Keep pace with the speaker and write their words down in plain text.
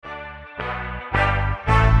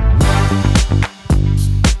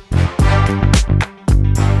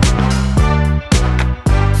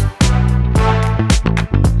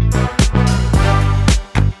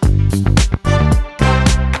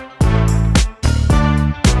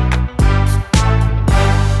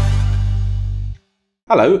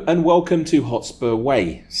Hello and welcome to Hotspur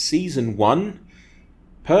Way, Season 1.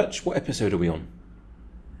 Perch, what episode are we on?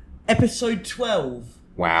 Episode 12.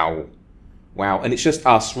 Wow. And it's just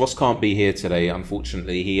us. Ross can't be here today,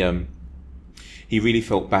 unfortunately. He really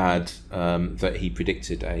felt bad that he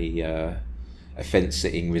predicted a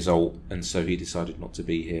fence-sitting result, and so he decided not to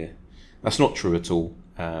be here. That's not true at all.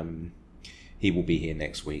 He will be here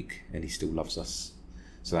next week, and he still loves us.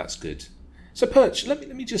 So that's good. So, Perch,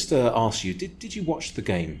 let me just ask you, did you watch the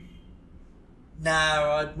game? No,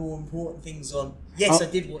 I had more important things on. Yes, I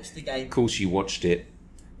did watch the game. Of course you watched it.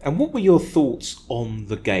 And what were your thoughts on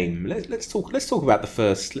the game? Let's talk about the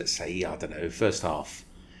first, first half.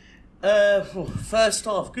 First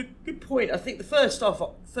half, good point. I think the first half,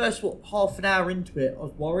 half an hour into it, I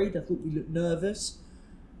was worried. I thought we looked nervous.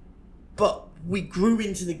 But we grew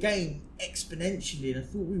into the game exponentially, and I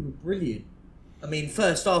thought we were brilliant. I mean,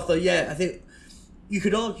 first half though, yeah, I think you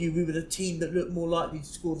could argue we were the team that looked more likely to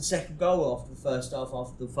score the second goal after the first half,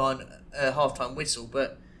 after the half-time whistle.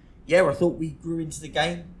 But yeah, I thought we grew into the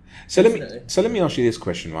game. So let me ask you this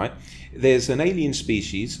question, right? There's an alien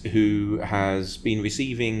species who has been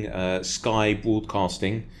receiving Sky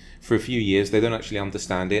broadcasting for a few years. They don't actually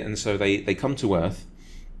understand it, and so they come to Earth,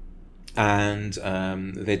 and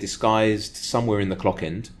they're disguised somewhere in the clock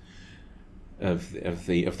end of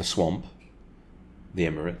the swamp, the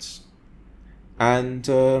Emirates, and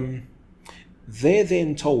they're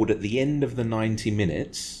then told at the end of the 90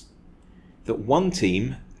 minutes that one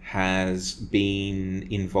team has been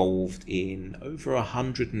involved in over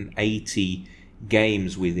 180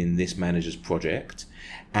 games within this manager's project,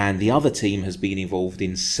 and the other team has been involved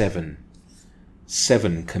in seven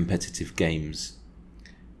competitive games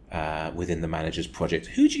within the manager's project.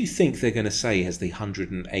 Who do you think they're going to say has the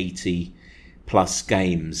 180 plus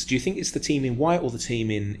games? Do you think it's the team in white or the team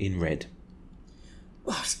in red?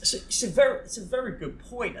 Well, it's a very good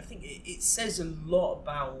point. I think it says a lot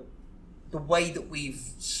about the way that we've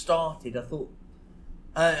started. I thought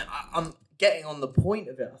I'm getting on the point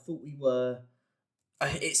of it. I thought we were.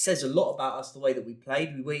 It says a lot about us the way that we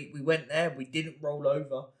played. We went there. We didn't roll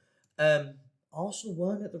over. Arsenal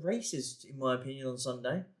weren't at the races, in my opinion, on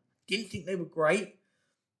Sunday. Didn't think they were great.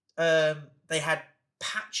 They had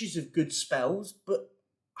patches of good spells, but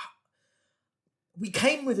we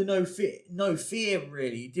came with no fear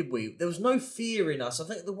really, did we? There was no fear in us. I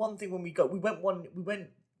think the one thing when we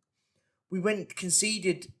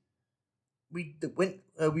conceded. We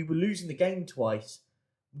were losing the game twice.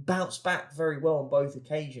 Bounced back very well on both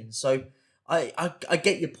occasions. So I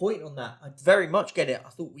get your point on that. I very much get it. I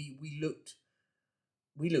thought we looked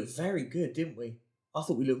very good, didn't we? I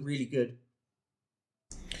thought we looked really good.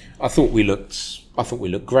 I thought we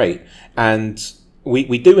looked great, and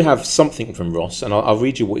we do have something from Ross, and I'll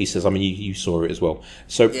read you what he says. I mean, you saw it as well.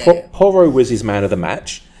 So yeah. Porro was his man of the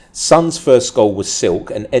match. Son's first goal was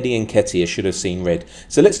silk, and Eddie Nketiah should have seen red.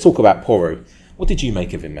 So let's talk about Porro. What did you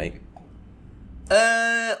make of him, mate?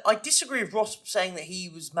 I disagree with Ross saying that he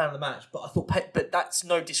was man of the match, but but that's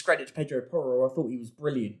no discredit to Pedro Porro. I thought he was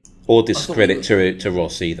brilliant. Or discredit to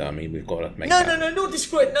Ross either. I mean, we've got to make no, not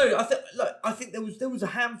discredit. No, I think there was a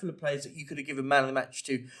handful of players that you could have given man of the match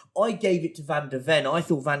to. I gave it to Van der Ven. I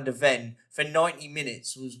thought Van der Ven for 90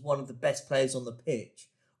 minutes was one of the best players on the pitch.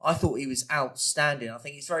 I thought he was outstanding. I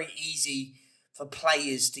think it's very easy for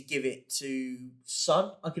players to give it to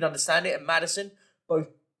Son. I could understand it, and Maddison. Both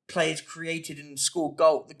players created and scored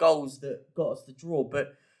the goals that got us the draw.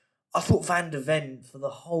 But I thought Van der Ven for the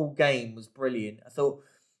whole game was brilliant. I thought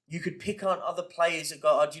you could pick on other players that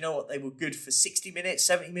got, do you know what, they were good for 60 minutes,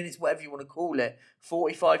 70 minutes, whatever you want to call it,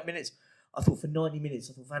 45 minutes. I thought for 90 minutes,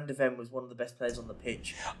 I thought Van der Ven was one of the best players on the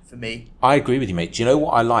pitch for me. I agree with you, mate. Do you know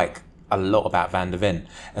what I like a lot about Van der Ven?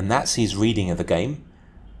 And that's his reading of the game.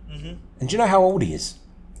 Mm-hmm. And do you know how old he is?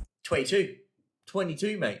 22,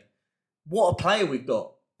 mate. What a player we've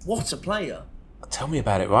got. What a player. Tell me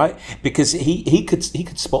about it, right? Because he could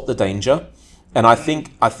spot the danger. And I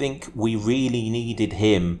think we really needed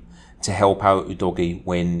him to help out Udogie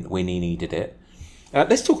when he needed it.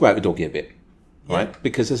 Let's talk about Udogie a bit, right? Yeah.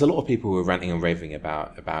 Because there's a lot of people who are ranting and raving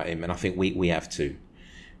about him, and I think we have to.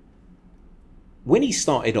 When he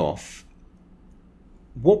started off,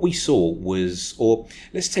 what we saw was, or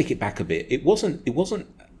let's take it back a bit. It wasn't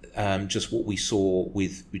just what we saw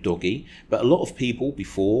with Udogie, but a lot of people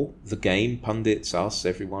before the game, pundits, us,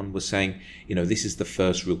 everyone was saying, this is the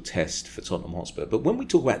first real test for Tottenham Hotspur. But when we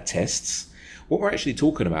talk about tests, what we're actually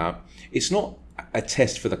talking about, it's not a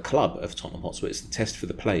test for the club of Tottenham Hotspur, it's the test for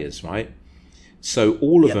the players, right? So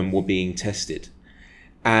all of them were being tested.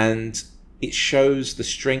 And it shows the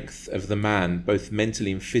strength of the man, both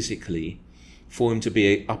mentally and physically, for him to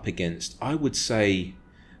be up against, I would say,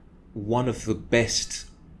 one of the best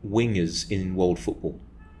wingers in world football,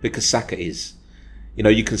 because Saka is. You know,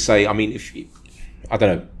 you can say, I mean, I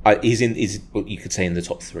don't know, he's what you could say in the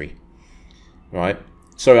top three, right?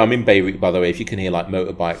 Sorry, I'm in Beirut, by the way. If you can hear like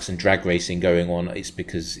motorbikes and drag racing going on, it's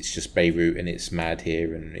because it's just Beirut and it's mad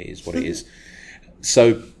here and it is what it is.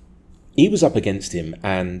 So he was up against him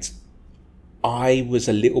and I was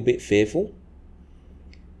a little bit fearful.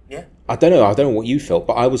 Yeah. I don't know what you felt,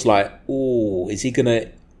 but I was like, oh, is he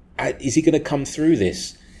gonna come through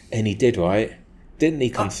this? And he did, right? Didn't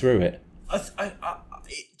he come through it?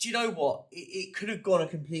 Do you know what? It could have gone a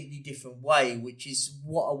completely different way, which is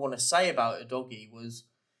what I want to say about Udogie was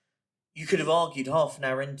you could have argued half an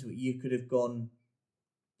hour into it, you could have gone,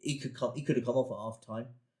 he could have come off at half time.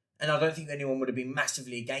 And I don't think anyone would have been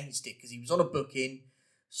massively against it because he was on a booking.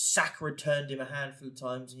 Saka had turned him a handful of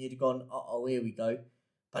times and you'd have gone, uh-oh, here we go.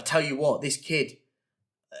 But I tell you what, this kid,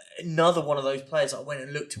 another one of those players that I went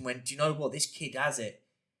and looked and went, do you know what? This kid has it.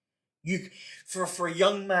 For a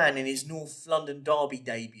young man in his North London derby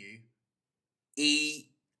debut, he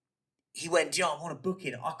went, yeah, I want to book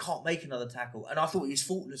in. I can't make another tackle. And I thought he was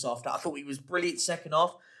faultless after that. I thought he was brilliant second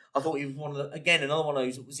half. I thought he was another one of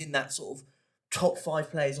those that was in that sort of top 5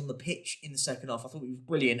 players on the pitch in the second half. I thought he was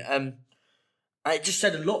brilliant. It just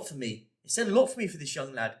said a lot for me. It said a lot for me for this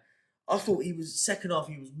young lad. I thought second half,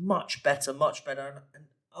 he was much better. And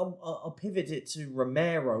I'll pivot it to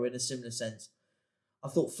Romero in a similar sense. I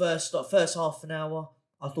thought first half an hour,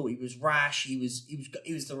 I thought he was rash. He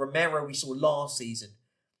was the Romero we saw last season.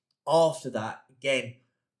 After that, again,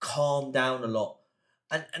 calmed down a lot.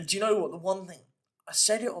 And do you know what? The one thing, I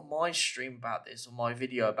said it on my stream about this, on my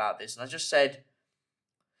video about this, and I just said,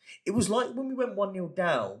 it was like when we went 1-0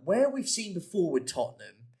 down, where we've seen before with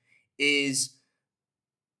Tottenham is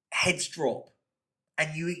heads drop.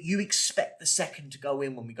 And you expect the second to go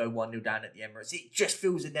in when we go 1-0 down at the Emirates. It just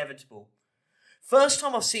feels inevitable. First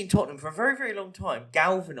time I've seen Tottenham for a very, very long time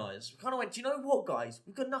galvanise. We kind of went, do you know what, guys?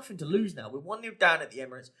 We've got nothing to lose now. We're 1-0 down at the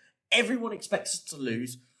Emirates. Everyone expects us to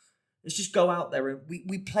lose. Let's just go out there. And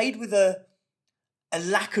we played with a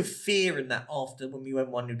lack of fear in that after when we went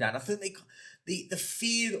 1-0 down. I think the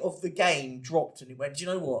fear of the game dropped and it went, do you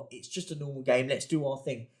know what? It's just a normal game. Let's do our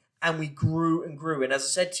thing. And we grew and grew. And as I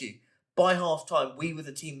said to you, by half time, we were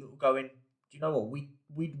the team that were going, do you know what?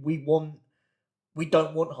 We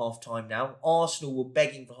don't want half time now. Arsenal were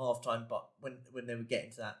begging for half time, but when they were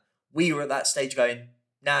getting to that, we were at that stage going,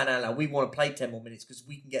 no. We want to play 10 more minutes because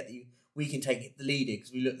we can take the lead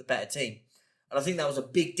because we look the better team. And I think that was a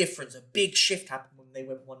big difference. A big shift happened when they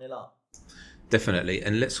went 1-0 up. Definitely.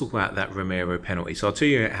 And let's talk about that Romero penalty. So I'll tell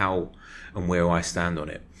you how and where I stand on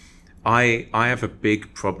it. I have a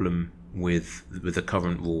big problem with the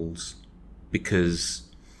current rules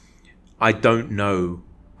because I don't know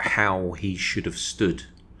how he should have stood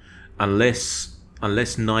unless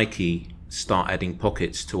Nike start adding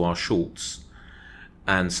pockets to our shorts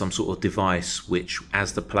and some sort of device which,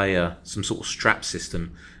 as the player, some sort of strap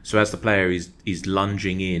system, so as the player is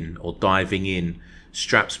lunging in or diving in,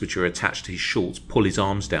 straps which are attached to his shorts pull his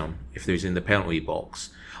arms down if they're in the penalty box.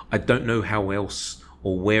 I don't know how else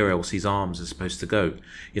or where else his arms are supposed to go.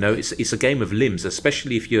 You know, it's a game of limbs,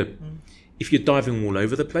 especially if you're diving all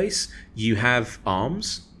over the place. You have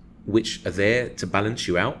arms which are there to balance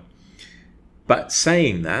you out. But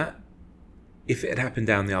saying that, if it had happened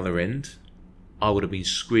down the other end, I would have been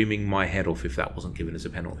screaming my head off if that wasn't given as a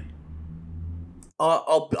penalty.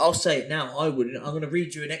 I'll say it now. I wouldn't. I'm going to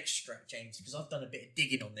read you an extract, James, because I've done a bit of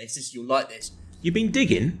digging on this. You'll like this. You've been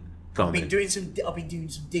digging? I've been doing some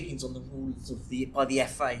diggings on the rules by the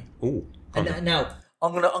FA. Oh. And now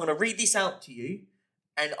I'm gonna read this out to you,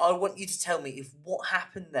 and I want you to tell me if what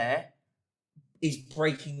happened there is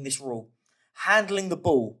breaking this rule. Handling the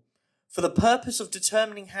ball. For the purpose of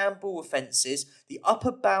determining handball offences, the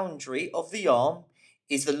upper boundary of the arm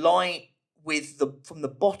is the line from the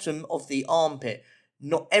bottom of the armpit.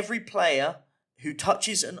 Not every player who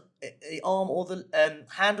touches the arm or the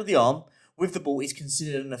hand of the arm with the ball is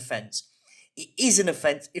considered an offence. It is an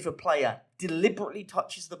offence if a player deliberately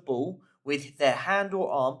touches the ball with their hand or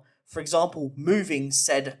arm, for example, moving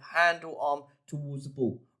said hand or arm towards the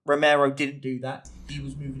ball. Romero didn't do that. He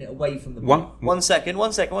was moving it away from the ball. One second.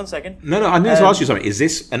 No, I need to ask you something. Is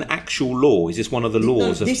this an actual law? Is this one of the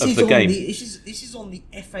laws of the game? This is on the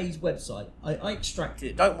FA's website. I extracted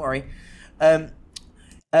it. Don't worry.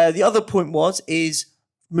 The other point is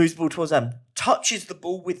moves the ball towards them. Touches the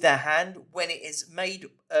ball with their hand when it is made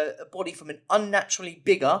a body from an unnaturally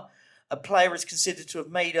bigger. A player is considered to have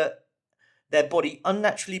made their body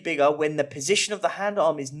unnaturally bigger when the position of the hand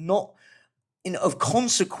arm is not of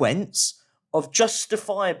consequence of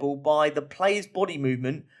justifiable by the player's body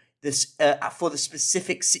movement this for the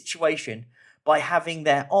specific situation by having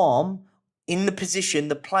their arm in the position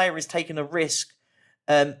the player is taking a risk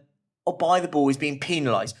or by the ball is being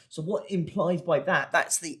penalised. So what implies by that?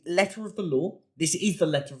 That's the letter of the law. This is the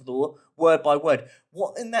letter of the law, word by word.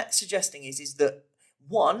 What in that suggesting is that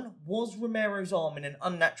one, was Romero's arm in an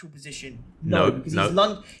unnatural position? No,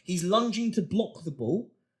 because he's lunging to block the ball.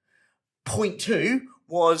 Point two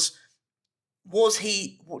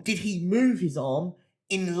did he move his arm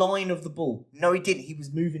in line of the ball? No, he didn't. He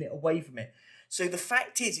was moving it away from it. So the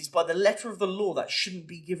fact is by the letter of the law, that shouldn't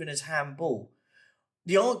be given as handball.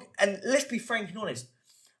 And let's be frank and honest.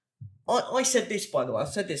 I said this, by the way. I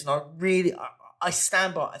said this, and I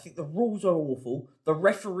stand by it. I think the rules are awful. The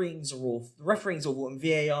refereeing's awful, and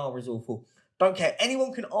VAR is awful. Don't care.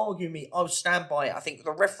 Anyone can argue me. I'll stand by it. I think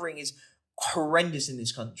the refereeing is horrendous in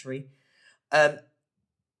this country.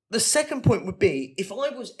 The second point would be, if I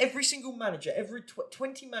was every single manager, every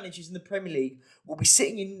 20 managers in the Premier League will be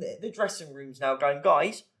sitting in the dressing rooms now going,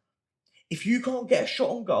 guys, if you can't get a shot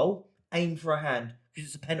on goal, aim for a hand, because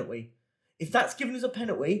it's a penalty. If that's given as a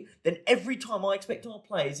penalty, then every time I expect our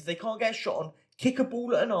players, if they can't get a shot on, kick a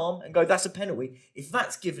ball at an arm and go, that's a penalty. If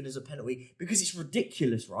that's given as a penalty, because it's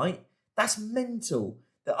ridiculous, right? That's mental.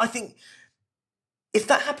 That I think if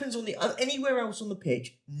that happens on anywhere else on the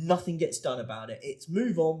pitch, nothing gets done about it. It's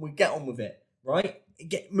move on, we get on with it, right?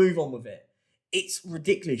 Move on with it. It's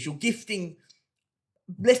ridiculous. You're gifting,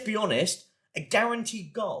 let's be honest, a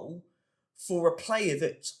guaranteed goal for a player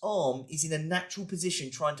that's arm is in a natural position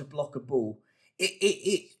trying to block a ball.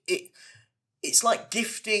 It's like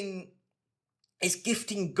gifting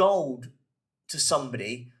gold to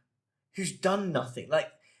somebody who's done nothing. Like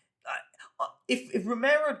if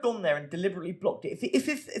Romero had gone there and deliberately blocked it,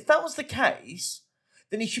 if that was the case,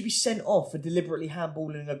 then he should be sent off for deliberately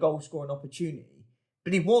handballing a goal scoring opportunity.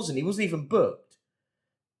 But he wasn't. He wasn't even booked.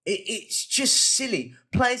 It's just silly.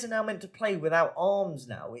 Players are now meant to play without arms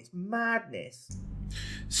now. It's madness.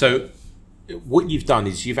 So what you've done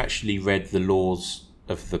is you've actually read the laws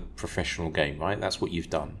of the professional game, right? That's what you've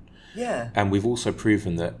done. Yeah. And we've also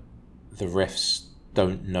proven that the refs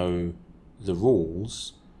don't know the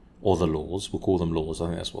rules or the laws. We'll call them laws. I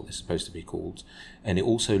think that's what they're supposed to be called. And it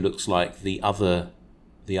also looks like the other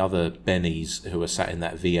bennies who are sat in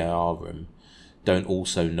that VAR room don't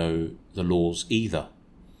also know the laws either.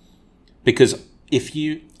 Because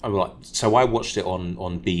so I watched it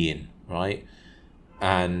on beIN, right?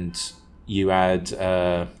 And you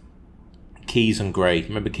had Keys and Gray.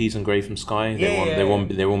 Remember Keys and Gray from Sky? They're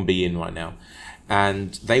on beIN right now,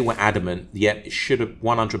 and they were adamant. Yep, it should have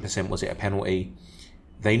 100%. Was it a penalty?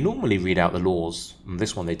 They normally read out the laws, and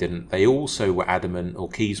this one they didn't. They also were adamant, or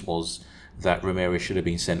Keys was, that Romero should have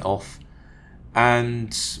been sent off.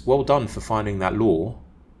 And well done for finding that law,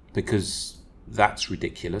 because that's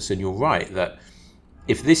ridiculous. And you're right that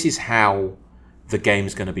if this is how the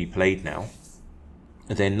game's going to be played now,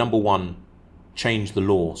 then number one, change the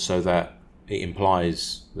law so that it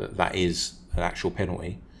implies that is an actual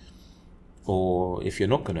penalty. Or if you're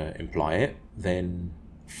not going to imply it, then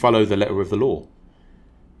follow the letter of the law.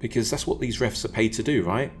 Because that's what these refs are paid to do,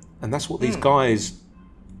 right? And that's what these guys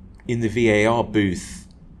in the VAR booth,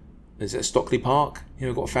 is it Stockley Park?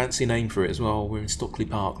 We've got a fancy name for it as well. We're in Stockley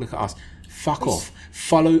Park. Look at us. Fuck off.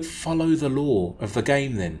 Follow the law of the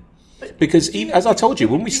game then. Because as I told you,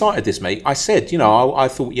 when we started this, mate, I said, I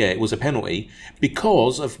thought, it was a penalty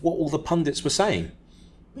because of what all the pundits were saying.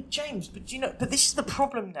 But James, but this is the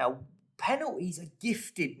problem now. Penalties are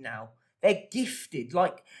gifted now. They're gifted,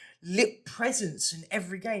 like lit presents in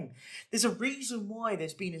every game. There's a reason why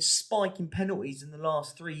there's been a spike in penalties in the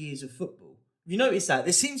last 3 years of football. Have you noticed that?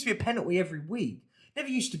 There seems to be a penalty every week. Never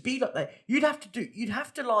used to be like that.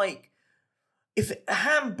 If a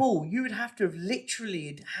handball, you would have to have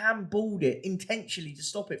literally handballed it intentionally to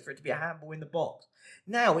stop it for it to be a handball in the box.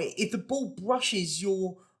 Now, if the ball brushes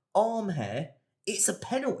your arm hair, it's a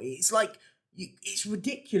penalty. It's like, it's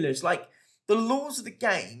ridiculous. Like, the laws of the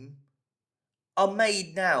game are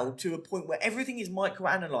made now to a point where everything is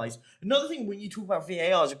microanalyzed. Another thing when you talk about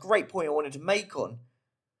VAR is a great point I wanted to make on.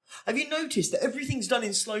 Have you noticed that everything's done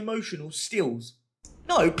in slow motion or stills?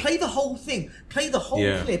 No, play the whole thing. Play the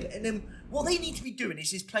whole clip, and then what they need to be doing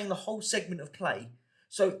is playing the whole segment of play.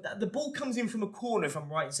 So the ball comes in from a corner, if I'm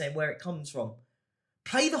right in saying where it comes from.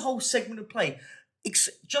 Play the whole segment of play.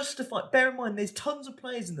 Justify. Bear in mind, there's tons of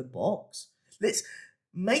players in the box. Let's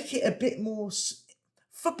make it a bit more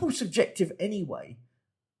football subjective anyway.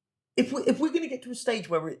 If we're going to get to a stage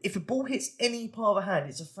where if a ball hits any part of a hand,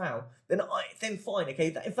 it's a foul, then fine.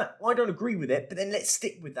 Okay, in fact, I don't agree with it, but then let's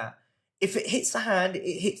stick with that. If it hits the hand,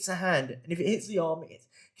 it hits the hand, and if it hits the arm, it's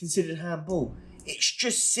considered handball. It's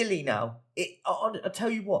just silly now. I tell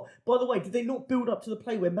you what. By the way, did they not build up to the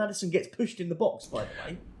play where Maddison gets pushed in the box? By the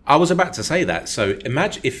way, I was about to say that. So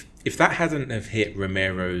imagine if that hadn't have hit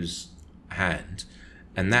Romero's hand,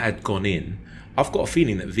 and that had gone in. I've got a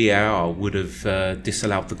feeling that VAR would have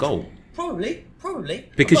disallowed the goal. Probably.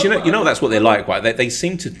 Because you know that's what they're like, right? They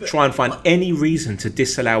seem to try and find any reason to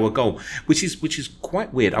disallow a goal, which is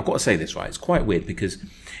quite weird. I've got to say this, right? It's quite weird because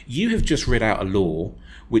you have just read out a law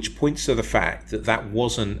which points to the fact that that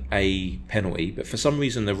wasn't a penalty, but for some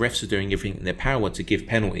reason the refs are doing everything in their power to give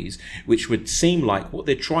penalties, which would seem like what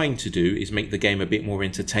they're trying to do is make the game a bit more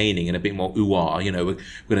entertaining and a bit more ooh-ah. You know, we're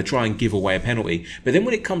going to try and give away a penalty. But then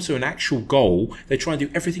when it comes to an actual goal, they try and do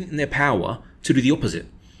everything in their power to do the opposite.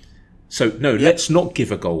 So, no, let's not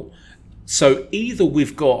give a goal. So either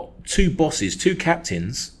we've got two bosses, two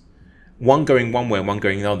captains, one going one way and one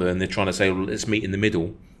going the other, and they're trying to say, well, let's meet in the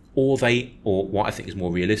middle, or what I think is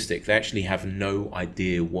more realistic, they actually have no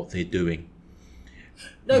idea what they're doing,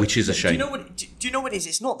 which is a shame. Do you know what it is?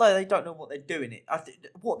 It's not that they don't know what they're doing.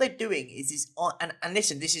 What they're doing is and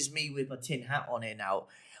listen, this is me with my tin hat on here now.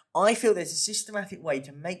 I feel there's a systematic way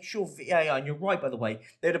to make sure VAR, and you're right, by the way,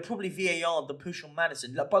 they'd have probably VAR'd the push on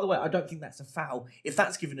Maddison. Like, by the way, I don't think that's a foul. If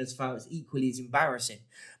that's given as a foul, it's equally as embarrassing.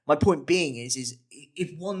 My point being is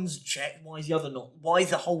if one's checked, why is the other not? Why is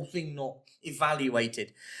the whole thing not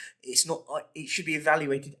evaluated? It's not. It should be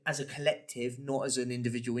evaluated as a collective, not as an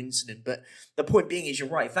individual incident. But the point being is, you're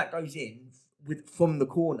right. If that goes in from the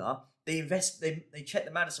corner, they check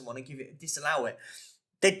the Maddison one and disallow it.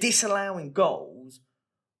 They're disallowing goals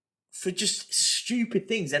for just stupid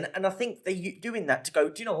things. And I think they're doing that to go,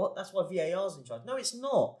 do you know what? That's why VAR's in charge. No, it's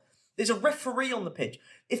not. There's a referee on the pitch.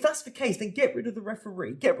 If that's the case, then get rid of the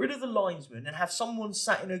referee, get rid of the linesman, and have someone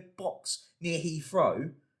sat in a box near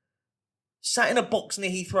Heathrow,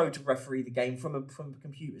 to referee the game from a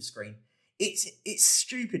computer screen. It's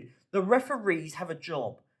stupid. The referees have a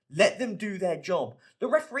job. Let them do their job. The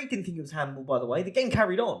referee didn't think it was handball, by the way. The game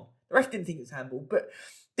carried on. The ref didn't think it was handball. But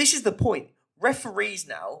this is the point. Referees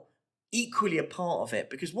now equally a part of it,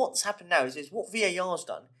 because what's happened now is what VAR's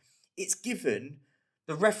done. It's given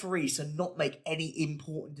the referees to not make any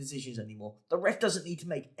important decisions anymore. The ref doesn't need to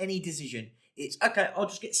make any decision. It's okay, I'll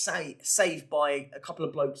just get saved by a couple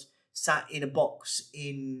of blokes sat in a box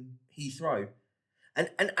in Heathrow. And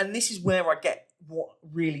this is where I get what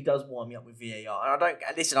really does wind me up with VAR. And I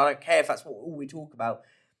don't care if that's all we talk about.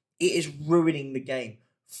 It is ruining the game.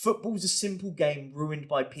 Football's a simple game ruined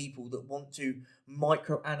by people that want to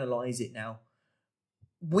micro-analyse it now.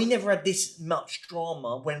 We never had this much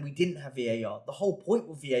drama when we didn't have VAR. The whole point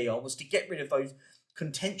with VAR was to get rid of those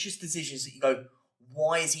contentious decisions that you go,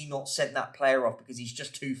 why has he not sent that player off because he's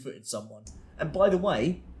just two-footed someone? And by the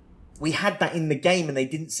way, we had that in the game and they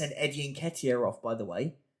didn't send Eddie Nketiah off, by the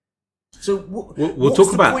way. So we'll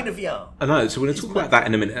talk about point of VAR? I know. So we're going to talk about that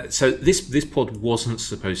in a minute. So this pod wasn't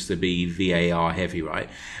supposed to be VAR heavy, right?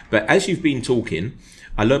 But as you've been talking,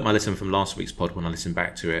 I learnt my lesson from last week's pod when I listened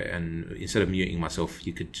back to it, and instead of muting myself,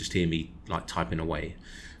 you could just hear me like typing away.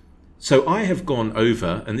 So I have gone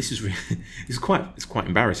over, and this is really, it's quite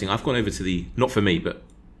embarrassing. I've gone over to the, not for me, but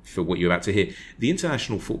for what you're about to hear, the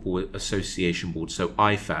International Football Association Board, so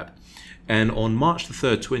IFAB. And on March the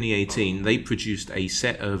 3rd, 2018, they produced a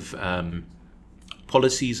set of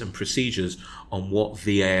policies and procedures on what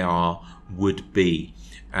VAR would be.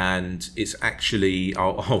 And it's actually,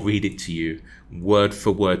 I'll read it to you word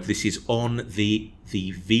for word. This is on the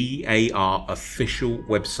VAR official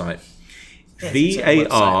website.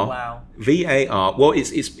 VAR, well,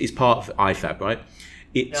 it's part of IFAB, right?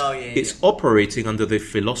 It's operating under the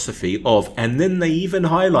philosophy of, and then they even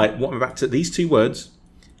highlight what I'm about to, these two words,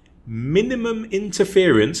 minimum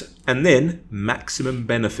interference and then maximum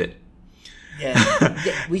benefit.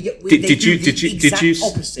 Did you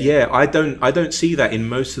opposite. Yeah, I don't see that in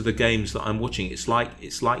most of the games that I'm watching. It's like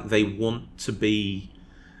they want to be,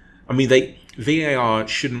 I mean, VAR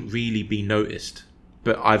shouldn't really be noticed,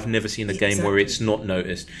 but I've never seen a game where it's not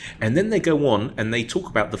noticed. And then they go on and they talk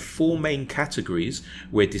about the four main categories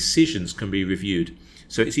where decisions can be reviewed.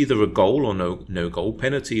 So it's either a goal or no goal,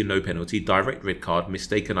 penalty or no penalty, direct red card,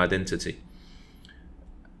 mistaken identity.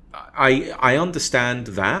 I understand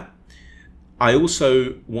that. I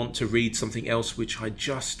also want to read something else which I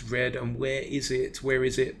just read, and where is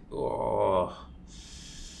it? Oh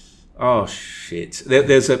shit!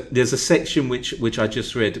 There's a section which I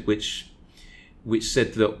just read which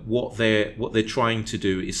said that what they're trying to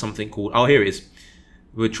do is something called, oh, here it is.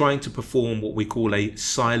 We're trying to perform what we call a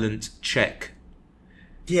silent check.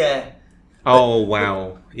 Yeah. Oh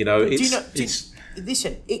wow!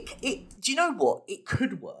 Listen. Do you know what? It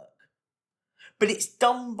could work. But it's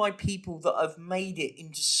done by people that have made it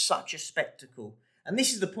into such a spectacle. And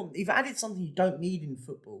this is the problem. You've added something you don't need in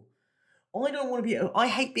football. I don't want to be. I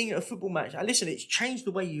hate being at a football match. Listen, it's changed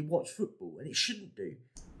the way you watch football, and it shouldn't do.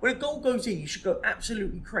 When a goal goes in, you should go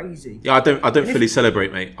absolutely crazy. Yeah, I don't fully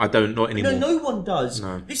celebrate, mate. I don't, not anymore. No one does.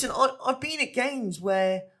 No. Listen, I've been at games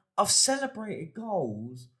where I've celebrated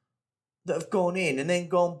goals that have gone in and then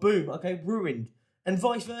gone boom, okay, ruined, and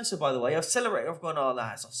vice versa. By the way, I've celebrated, I've gone, oh,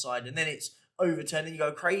 that's offside, and then it's overturned, and you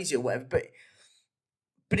go crazy or whatever.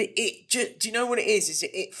 But it just, do you know what it is? Is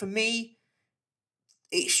it for me?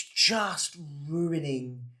 It's just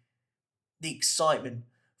ruining the excitement.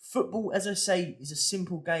 Football, as I say, is a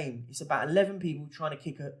simple game. It's about 11 people trying to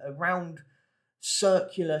kick a round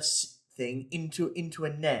circular thing into a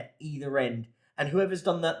net either end. And whoever's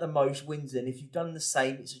done that the most wins. And if you've done the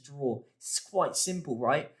same, it's a draw. It's quite simple,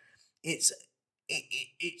 right? It's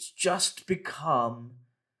just become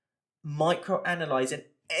micro-analysed. And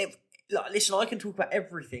listen, I can talk about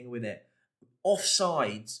everything with it.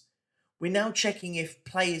 Offsides. We're now checking if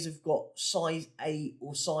players have got size 8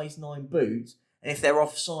 or size 9 boots, and if they're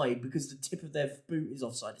offside because the tip of their boot is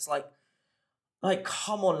offside. It's like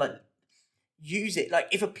come on, use it.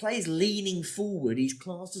 If a player's leaning forward, he's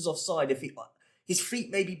classed as offside. If his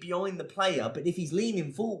feet may be behind the player, but if he's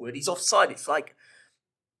leaning forward, he's offside. It's like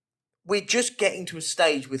we're just getting to a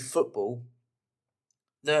stage with football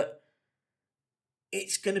that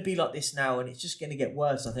it's going to be like this now, and it's just going to get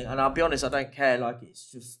worse, I think. And I'll be honest, I don't care.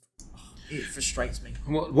 It's just... It frustrates me.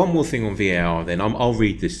 One more thing on VAR then. I'll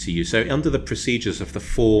read this to you. So under the procedures of the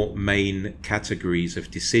 4 main categories of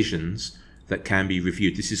decisions that can be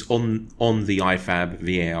reviewed, this is on the IFAB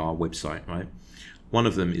VAR website, right? One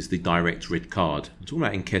of them is the direct red card. I'm talking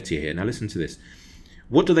about Nketiah here. Now listen to this.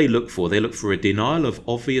 What do they look for? They look for a denial of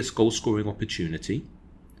obvious goal-scoring opportunity.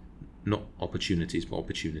 Not opportunities, but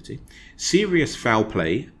opportunity. Serious foul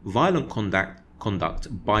play, violent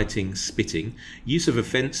conduct, biting, spitting, use of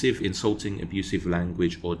offensive, insulting, abusive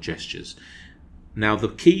language or gestures. Now, the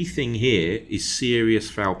key thing here is serious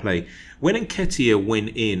foul play. When Nketiah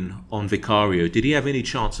went in on Vicario, did he have any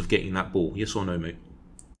chance of getting that ball? Yes or no, mate?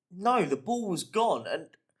 No, the ball was gone. And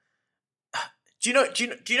do you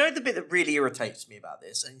know the bit that really irritates me about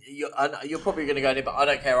this? And you're probably going to go in it, but I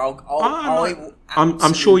don't care. I will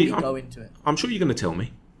absolutely go into it. I'm sure you're going to tell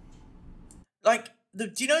me. Do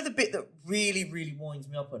you know the bit that really, really winds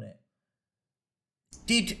me up on it?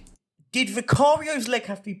 Did Vicario's leg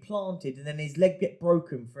have to be planted and then his leg get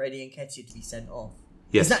broken for Eddie Nketiah to be sent off?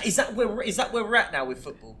 Yes. Is that where we're at now with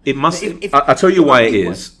football? It must. I'll tell you why it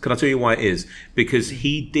is. Can I tell you why it is? Because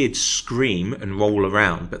he did scream and roll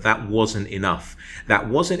around, but that wasn't enough. That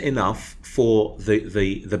wasn't enough for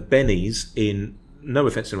the Bennies in. No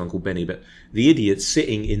offense to anyone called Benny, but the idiots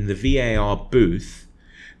sitting in the VAR booth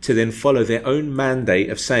to then follow their own mandate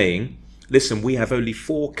of saying, listen, we have only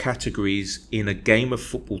 4 categories in a game of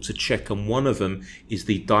football to check, and one of them is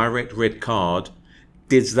the direct red card.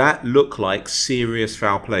 Does that look like serious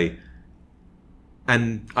foul play?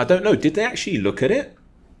 And I don't know, did they actually look at it?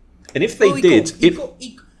 And if they did...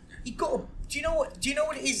 He got do you know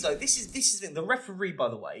what it is, though? This is the thing. The referee, by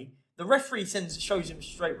the way, shows him a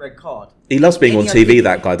straight red card. He loves being on TV,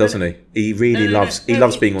 that guy, doesn't he? He really loves being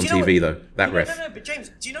on TV, though, that ref. No, but James,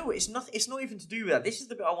 do you know what? It's not even to do with that. This is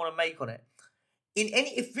the bit I want to make on it.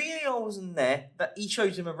 If VAR wasn't there, that he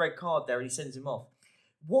shows him a red card there and he sends him off.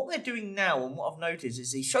 What they're doing now, and what I've noticed,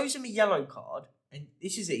 is he shows him a yellow card, and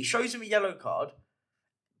this is it. He shows him a yellow card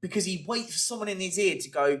because he waits for someone in his ear to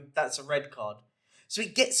go, that's a red card. So he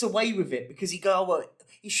gets away with it because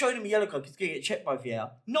he showed him a yellow card because he's going to get checked by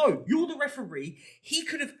VAR. No, you're the referee. He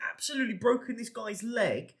could have absolutely broken this guy's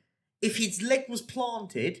leg if his leg was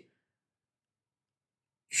planted.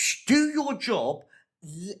 Do your job.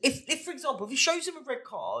 If for example, if he shows him a red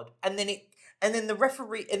card and then the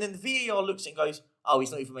referee and then the VAR looks and goes, oh,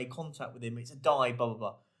 he's not even made contact with him. It's a dive, blah blah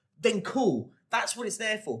blah. Then cool. That's what it's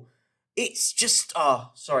there for. It's just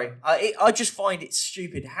I just find it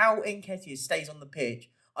stupid how Nketiah stays on the pitch.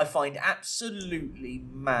 I find absolutely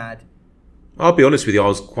mad. I'll be honest with you, I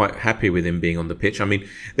was quite happy with him being on the pitch. I mean,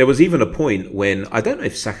 there was even a point when, I don't know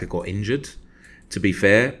if Saka got injured, to be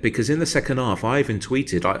fair, because in the second half, I even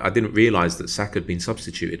tweeted, I didn't realise that Saka had been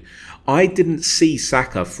substituted. I didn't see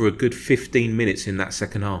Saka for a good 15 minutes in that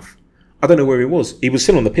second half. I don't know where he was. He was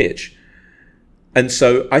still on the pitch. And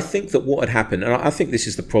so I think that what had happened, and I think this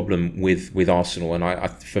is the problem with Arsenal,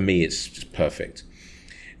 and for me it's just perfect.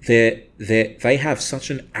 They have such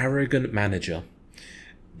an arrogant manager,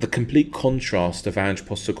 the complete contrast of Ange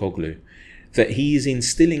Postecoglou, that he is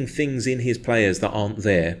instilling things in his players that aren't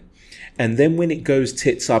there. And then when it goes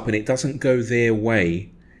tits up and it doesn't go their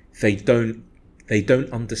way, they don't They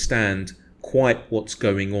don't understand quite what's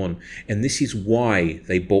going on. And this is why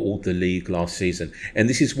they bottled the league last season. And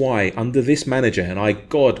this is why, under this manager, and I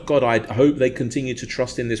hope they continue to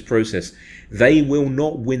trust in this process, they will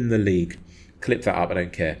not win the league. Clip that up, I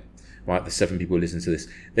don't care. Right, the 7 people who listen to this.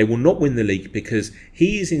 They will not win the league because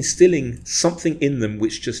he is instilling something in them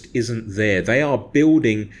which just isn't there. They are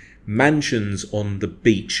building mansions on the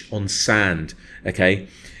beach, on sand, okay?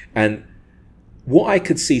 And what I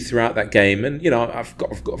could see throughout that game, and I've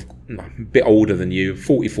got I'm a bit older than you,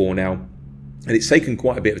 44 now, and it's taken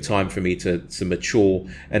quite a bit of time for me to mature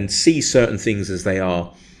and see certain things as they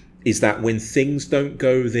are, is that when things don't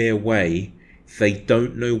go their way, they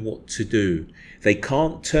don't know what to do. They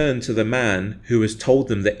can't turn to the man who has told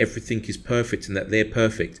them that everything is perfect and that they're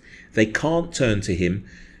perfect. They can't turn to him,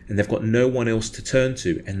 and they've got no one else to turn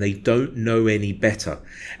to, and they don't know any better.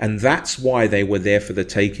 And that's why they were there for the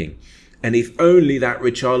taking. And if only that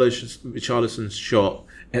Richarlison's shot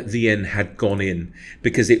at the end had gone in,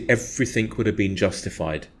 because everything would have been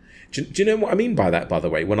justified. Do you know what I mean by that, by the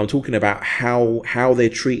way, when I'm talking about how they're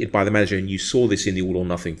treated by the manager, and you saw this in the all or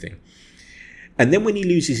nothing thing. And then when he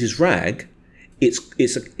loses his rag,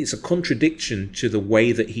 it's a contradiction to the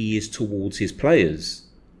way that he is towards his players.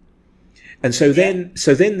 And so then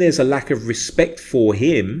there's a lack of respect for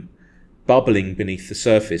him bubbling beneath the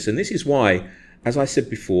surface. And this is why, as I said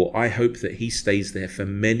before, I hope that he stays there for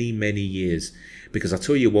many, many years. Because I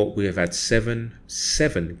tell you what, we have had seven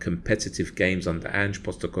competitive games under Ange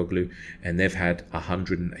Postecoglou, and they've had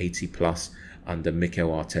 180 plus under Mikel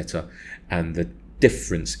Arteta. And the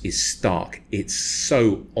difference is stark. It's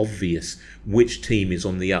so obvious which team is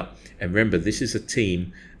on the up. And remember, this is a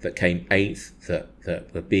team that came 8th,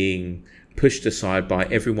 that were being pushed aside by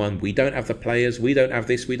everyone. We don't have the players, we don't have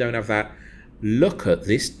this, we don't have that. Look at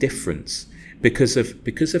this difference because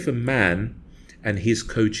of a man and his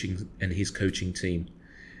coaching team,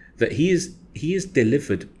 that he has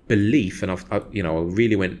delivered belief. And I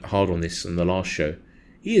really went hard on this in the last show.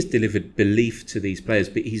 He has delivered belief to these players,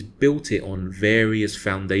 but he's built it on various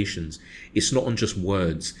foundations. It's not on just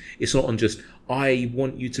words. It's not on just, I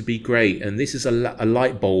want you to be great and this is a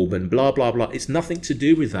light bulb and blah, blah, blah. It's nothing to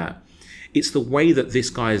do with that. It's the way that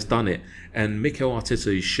this guy has done it. And Mikel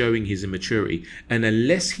Arteta is showing his immaturity. And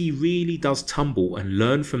unless he really does tumble and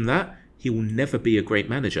learn from that, he will never be a great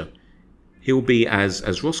manager. He'll be,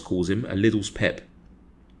 as Ross calls him, a Lidl's Pep.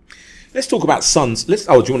 Let's talk about Sons. Do you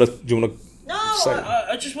want to? No,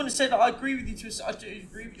 I just want to say that I agree with you. I do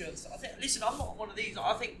agree with you. I think. Listen, I'm not one of these.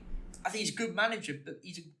 I think he's a good manager, but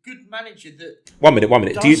he's a good manager that. 1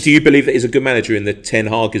 minute. Do you believe that he's a good manager in the Ten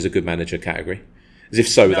Hag is a good manager category? As if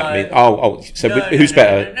so, that means who's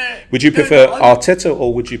better? Would you prefer Arteta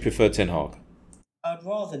or would you prefer Ten Hag? I'd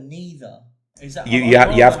rather neither. Is that you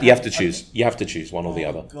have to choose. You have to choose one or the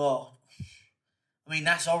other. Oh God, I mean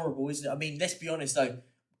that's horrible, isn't it? I mean, let's be honest though.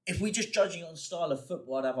 If we're just judging on style of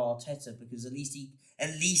football, I'd have Arteta because at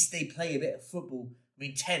least they play a bit of football. I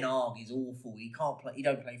mean, Ten Hag is awful. He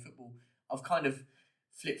don't play football. I've kind of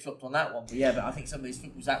flip-flopped on that one, but I think some of his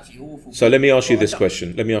football's absolutely awful. So let me ask you this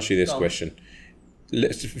question.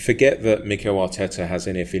 Let's forget that Mikel Arteta has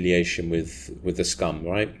any affiliation with the scum,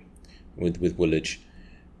 right? With Woolwich.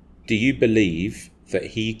 Do you believe that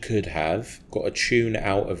he could have got a tune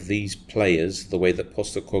out of these players the way that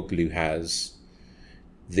Postecoglou has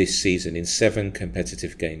this season in 7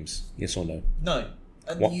 competitive games? Yes or no? No.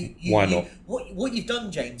 And why not? What you've done,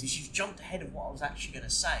 James, is you've jumped ahead of what I was actually going to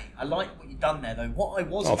say. I like what you've done there, though. What I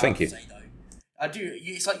was about to say, though, I do.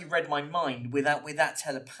 It's like you read my mind with that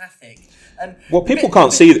telepathic. Well, people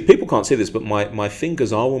can't see this, but my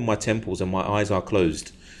fingers are on my temples and my eyes are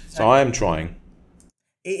closed, so I am trying.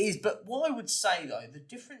 It is, but what I would say though, the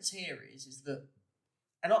difference here is that,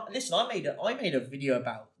 and I made a video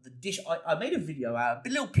about the dish. I made a video out, a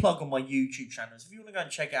little plug on my YouTube channel. So if you want to go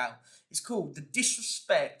and check it out, it's called "The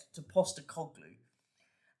Disrespect to Postecoglou."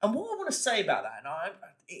 And what I want to say about that,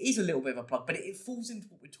 it is a little bit of a plug, but it falls into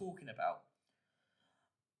what we're talking about.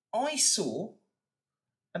 I saw,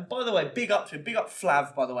 and by the way, big up to him, big up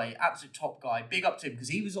Flav, by the way, absolute top guy. Big up to him because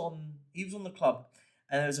he was on the club.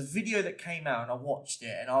 And there was a video that came out, and I watched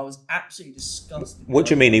it, and I was absolutely disgusted. What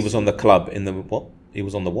do you mean he was on the club in the what? He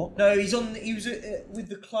was on the what? No, he was with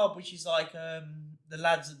the club, which is like the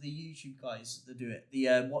lads of the YouTube guys that do it,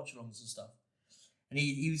 the watch-alongs and stuff. And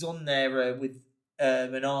he was on there with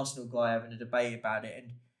an Arsenal guy having a debate about it,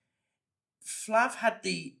 and Flav had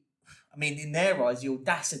in their eyes, the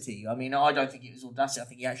audacity. I mean, I don't think it was audacity. I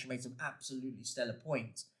think he actually made some absolutely stellar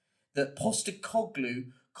points. That Postecoglou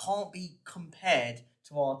can't be compared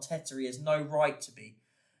to Arteta. He has no right to be.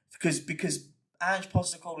 Because Ange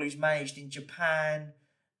Postecoglou's managed in Japan,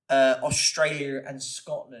 Australia and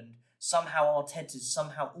Scotland. Somehow Arteta's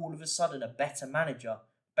all of a sudden a better manager.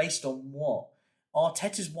 Based on what?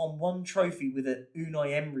 Arteta's won one trophy with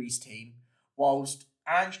Unai Emery's team, whilst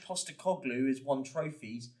Ange Postecoglou has won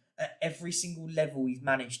trophies at every single level he's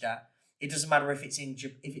managed at. It doesn't matter if it's in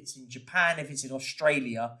Japan, if it's in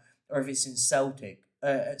Australia, or if it's in Celtic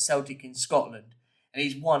in Scotland, and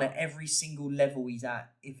he's won at every single level he's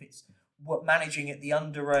at. If it's managing at the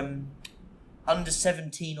under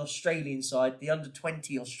 17 Australian side, the under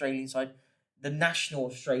 20 Australian side, the national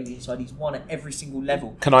Australian side, he's won at every single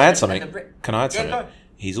level. Can I add something? Yeah, go.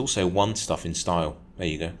 He's also won stuff in style. There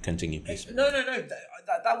you go. Continue, please. No.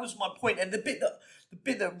 That was my point. And the bit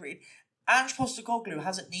that Ange Postecoglou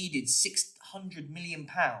hasn't needed £600 million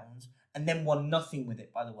and then won nothing with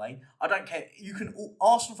it. By the way, I don't care.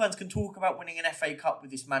 Arsenal fans can talk about winning an FA Cup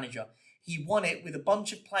with this manager. He won it with a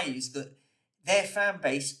bunch of players that their fan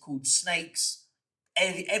base called snakes.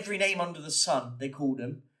 Every name under the sun they called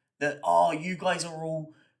them. That you guys are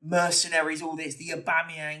all mercenaries. All this, the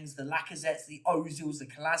Aubameyangs, the Lacazettes, the Ozils, the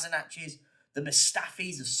Kolasinac's, the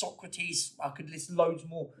Mustafis, the Socrates. I could list loads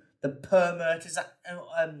more. The Permerters, the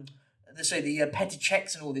Petr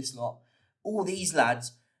Cechs and all this lot. All these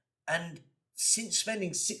lads, and since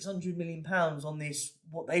spending £600 million on this,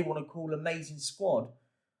 what they want to call amazing squad,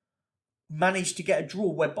 managed to get a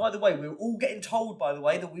draw. Where, by the way, we were all getting told, by the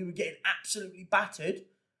way, that we were getting absolutely battered.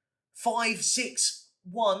 5-6-1s,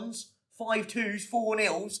 5-2s,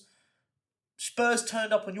 4-0s. Spurs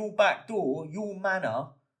turned up on your back door, your manor,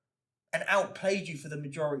 and outplayed you for the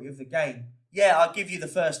majority of the game. Yeah, I'll give you the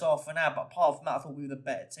first half an hour, but apart from that, I thought we were the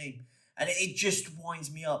better team. And it just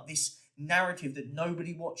winds me up, this narrative that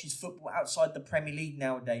nobody watches football outside the Premier League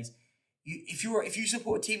nowadays. If you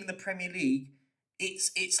support a team in the Premier League,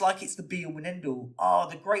 it's like it's the be-all and end-all.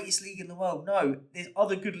 the greatest league in the world. No, there's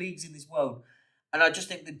other good leagues in this world. And I just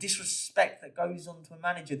think the disrespect that goes on to a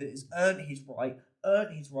manager that has earned his right,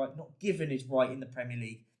 not given his right in the Premier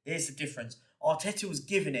League. There's the difference. Arteta was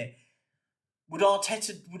given it. Would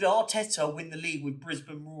Arteta win the league with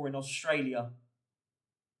Brisbane Roar in Australia?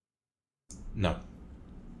 No,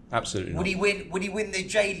 absolutely not. Would he win the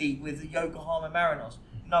J League with the Yokohama Marinos?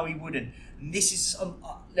 No, he wouldn't. And this is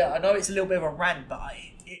I know it's a little bit of a rant, but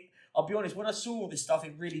I'll be honest. When I saw all this stuff,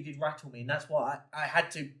 it really did rattle me, and that's why I had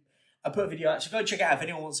to. I put a video out. So go check it out if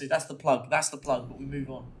anyone wants to. That's the plug. But we move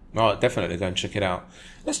on. Right, definitely go and check it out.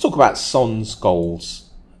 Let's talk about Son's goals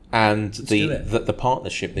and the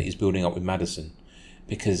partnership that he's building up with Maddison,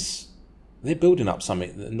 because they're building up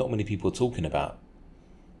something that not many people are talking about,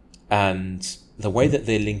 and the way that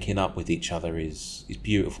they're linking up with each other is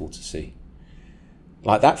beautiful to see.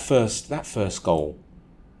 Like that first goal,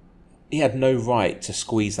 he had no right to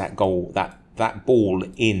squeeze that goal, that ball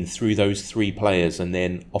in through those three players and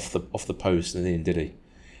then off the post and in, did he?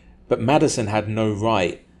 But Maddison had no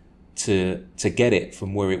right to get it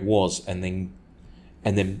from where it was and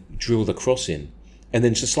then drill the cross in. And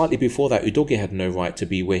then just slightly before that, Udogie had no right to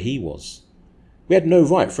be where he was. We had no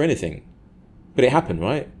right for anything. But it happened,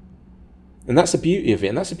 right? And that's the beauty of it.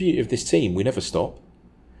 And that's the beauty of this team. We never stop.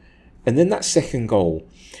 And then that second goal,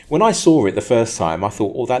 when I saw it the first time, I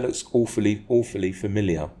thought, that looks awfully, awfully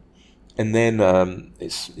familiar. And then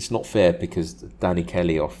it's not fair because Danny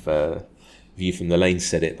Kelly off View from the Lane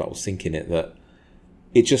said it, but I was thinking that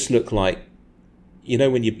it just looked like,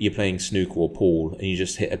 when you're playing snooker or pool and you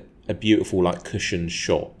just hit a beautiful like cushioned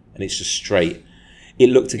shot and it's just straight. It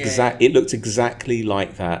looked exactly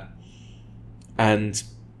like that. And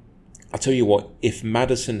I tell you what, if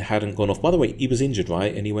Maddison hadn't gone off, by the way, he was injured,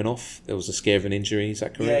 right? And he went off. There was a scare of an injury. Is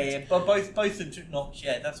that correct? Yeah. But both of them took knocks.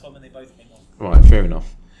 Yeah, that's why when they both came off. Right, fair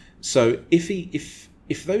enough. So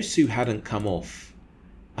if those two hadn't come off,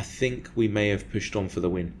 I think we may have pushed on for the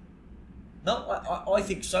win. No, I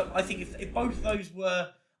think so. I think if both of those were,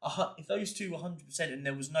 if those two were 100% and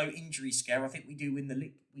there was no injury scare, I think we do win the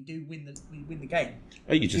league. We win the game.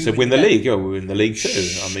 Oh, you just said win the league. Yeah, we win the league too.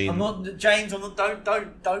 I mean, I'm not James. I'm not.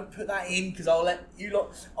 Don't put that in because I'll let you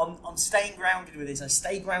lot. I'm staying grounded with this. I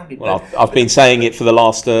stay grounded. Well, I've been saying it for the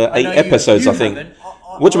last 8 episodes. I think.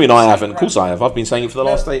 What do you mean I haven't? Of course I have. I've been saying it for the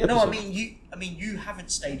last 8 episodes. No, I mean you haven't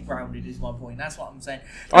stayed grounded. Is my point. That's what I'm saying.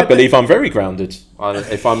 I believe I'm very grounded.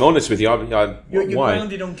 If I'm honest with you, you're why?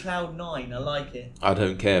 grounded on cloud 9. I like it. I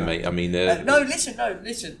don't care, mate. I mean,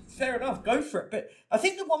 listen. Fair enough. Go for it. But I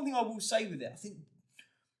think the one thing I will say with it, I think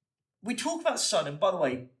we talk about Son, and by the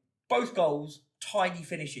way, both goals, tiny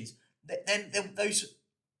finishes. Then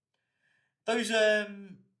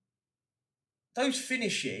those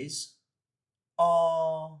finishes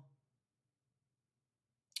are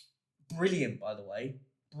brilliant. By the way,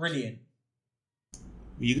 brilliant.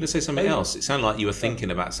 Were you going to say something else? It sounded like you were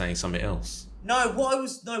thinking about saying something else. What I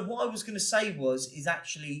was going to say is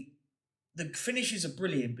actually the finishes are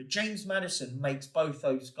brilliant, but James Maddison makes both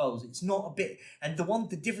those goals. It's not a bit, and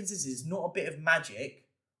the difference is it's not a bit of magic.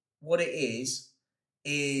 What it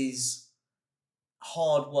is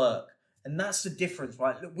hard work, and that's the difference,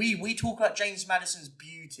 right? Look, we talk about James Maddison's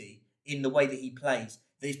beauty in the way that he plays.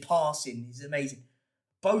 His passing is amazing.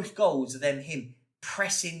 Both goals are then him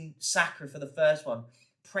pressing Saka for the first one,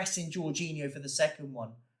 pressing Jorginho for the second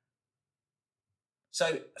one.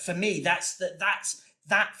 So for me, that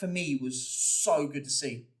for me was so good to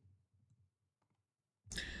see.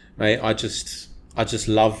 Mate, I just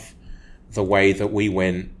love the way that we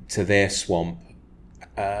went to their swamp.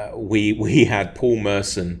 We had Paul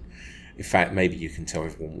Merson. In fact, maybe you can tell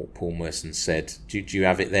everyone what Paul Merson said. Do you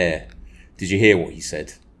have it there? Did you hear what he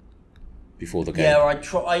said before the game? Yeah,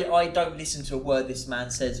 I don't listen to a word this man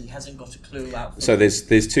says. He hasn't got a clue out. So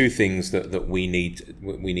there's two things that we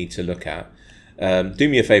need to look at. Do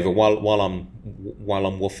me a favour while I'm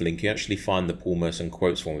waffling. Can you actually find the Paul Merson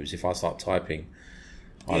quotes for me? Because if I start typing,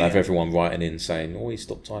 I'll have everyone writing in saying, "Oh, he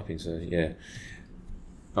stopped typing." So yeah.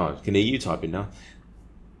 Oh, can hear you typing now.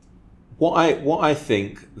 What I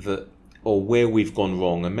think that, or where we've gone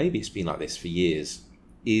wrong, and maybe it's been like this for years,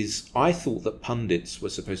 is I thought that pundits were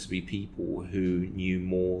supposed to be people who knew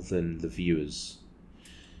more than the viewers.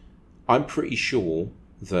 I'm pretty sure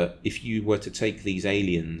that if you were to take these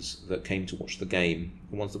aliens that came to watch the game,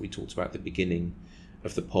 the ones that we talked about at the beginning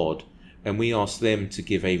of the pod, and we asked them to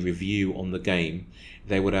give a review on the game,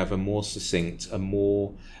 they would have a more succinct, a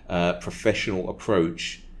more professional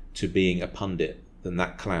approach to being a pundit than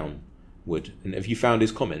that clown would. And have you found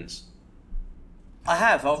his comments? I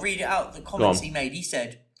have. I'll read it out. The comments he made. He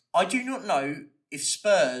said, "I do not know if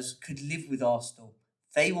Spurs could live with Arsenal.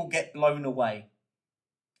 They will get blown away."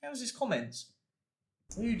 That was his comments.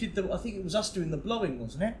 Who did I think it was us doing the blowing,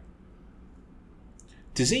 wasn't it?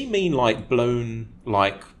 Does he mean like blown,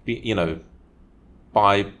 like, you know,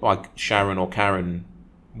 by Sharon or Karen,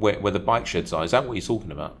 where the bike sheds are? Is that what he's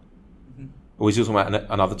talking about? Mm-hmm. Or is he talking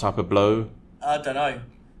about another type of blow? I don't know.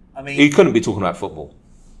 I mean, he couldn't be talking about football.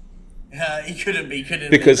 He couldn't be.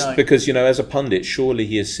 Because you know, as a pundit, surely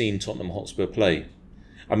he has seen Tottenham Hotspur play.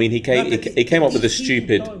 I mean, he came up with a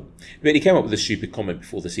stupid comment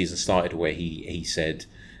before the season started, where he said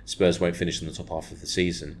Spurs won't finish in the top half of the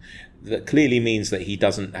season. That clearly means that he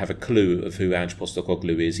doesn't have a clue of who Ange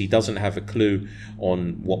Postecoglou is. He doesn't have a clue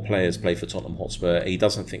on what players play for Tottenham Hotspur. He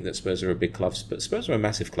doesn't think that Spurs are a big club, but Spurs are a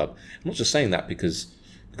massive club. I'm not just saying that because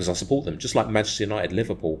I support them. Just like Manchester United,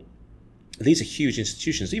 Liverpool, these are huge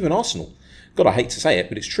institutions. Even Arsenal. God, I hate to say it,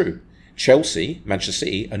 but it's true. Chelsea, Manchester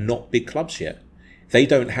City are not big clubs yet. They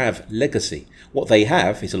don't have legacy. What they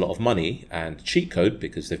have is a lot of money and cheat code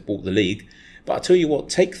because they've bought the league. But I tell you what,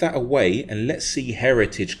 take that away and let's see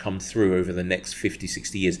heritage come through over the next 50,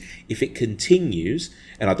 60 years. If it continues,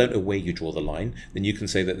 and I don't know where you draw the line, then you can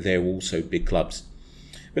say that they're also big clubs.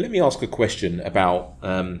 But let me ask a question about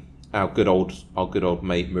our good old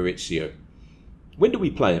mate Maurizio. When do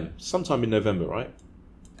we play him? Sometime in November, right?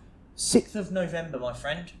 6th of November, my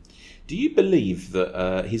friend. Do you believe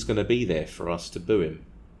that he's going to be there for us to boo him?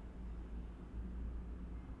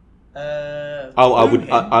 I would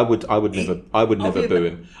never boo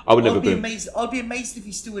him. I would never boo him. I'd be amazed if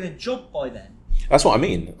he's still in a job by then. That's what I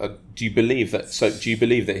mean. Do you believe that? So do you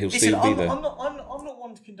believe that he'll still be there? I'm not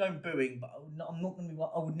one to condone booing, but I'm not going to be.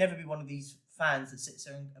 I would never be one of these fans that sits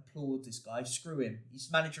there and applauds this guy. Screw him.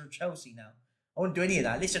 He's manager of Chelsea now. I wouldn't do any of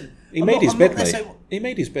that. Listen, he made his bed, mate. He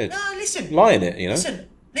made his bed. No, listen. Lie in it, you know. Listen.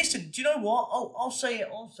 Do you know what? I'll say it.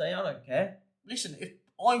 I don't care. Listen, if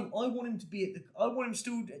I want him to be I want him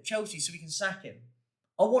still at Chelsea so we can sack him.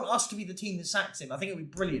 I want us to be the team that sacks him. I think it would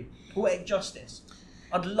be brilliant. Poetic justice.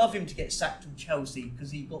 I'd love him to get sacked from Chelsea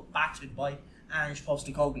because he got battered by Ange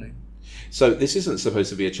Postecoglou. So this isn't supposed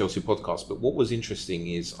to be a Chelsea podcast, but what was interesting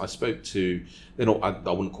is I spoke to, I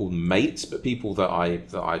wouldn't call them mates, but people that I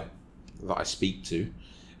speak to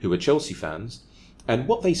who are Chelsea fans, and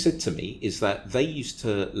what they said to me is that they used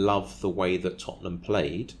to love the way that Tottenham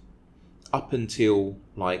played up until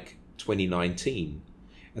like 2019,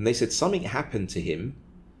 and they said something happened to him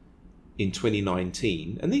in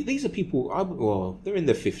 2019, and these are people, they're in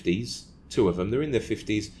their 50s, two of them, they're in their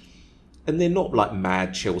 50s, and they're not like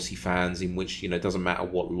mad Chelsea fans in which, you know, it doesn't matter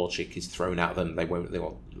what logic is thrown at them, they won't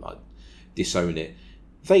like disown it.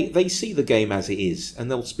 They see the game as it is,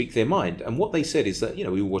 and they'll speak their mind. And what they said is that, you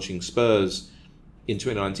know, we were watching Spurs in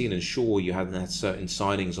 2019, and sure, you hadn't had certain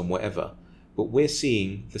signings and whatever, but we're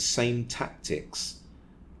seeing the same tactics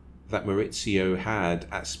that Maurizio had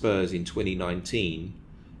at Spurs in 2019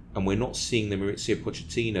 and we're not seeing the Maurizio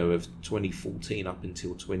Pochettino of 2014 up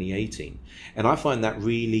until 2018. And I find that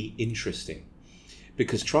really interesting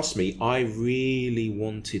because, trust me, I really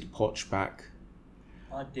wanted Poch back.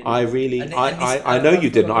 I didn't. I know you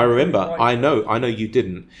didn't. I remember. I know you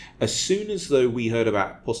didn't. As soon as though we heard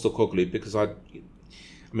about Postecoglou, because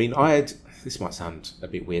this might sound a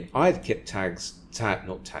bit weird. I had kept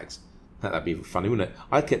not tags. That'd be funny, wouldn't it?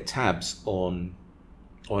 I kept tabs on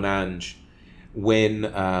Ange when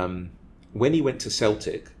he went to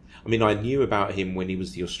Celtic. I mean, I knew about him when he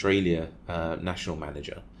was the Australia national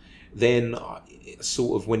manager. Then,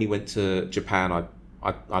 sort of when he went to Japan,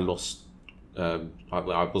 I lost.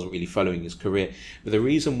 I wasn't really following his career. But the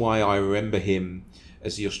reason why I remember him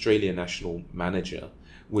as the Australia national manager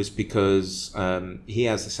was because he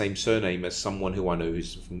has the same surname as someone who I know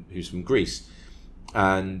who's from Greece.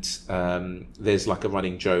 And there's like a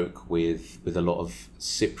running joke with a lot of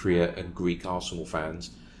Cypriot and Greek Arsenal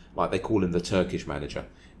fans, like they call him the Turkish manager,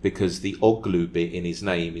 because the Oglu bit in his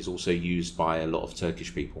name is also used by a lot of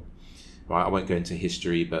Turkish people. Right, I won't go into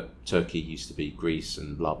history, but Turkey used to be Greece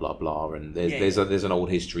and blah blah blah, and there's an old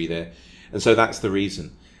history there, and so that's the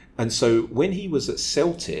reason. And so when he was at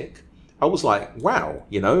Celtic, I was like, wow,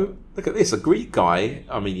 look at this, a Greek guy.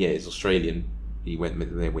 I mean, yeah, he's Australian. He went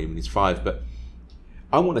there when he was 5, but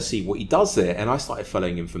I want to see what he does there. And I started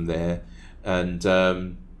following him from there. And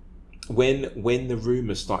when the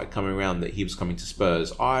rumours started coming around that he was coming to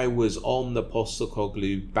Spurs, I was on the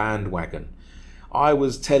Postecoglou bandwagon. I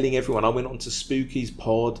was telling everyone. I went on to Spooky's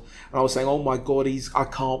pod and I was saying, oh my God, I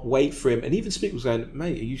can't wait for him. And even Spooky was going,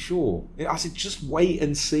 mate, are you sure? I said, just wait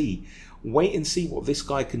and see. Wait and see what this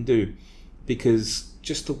guy can do. Because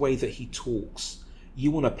just the way that he talks,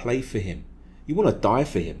 you want to play for him. You want to die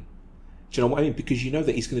for him. Do you know what I mean? Because you know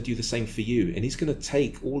that he's going to do the same for you. And he's going to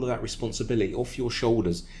take all of that responsibility off your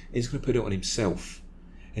shoulders. And he's going to put it on himself.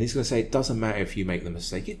 And he's going to say, it doesn't matter if you make the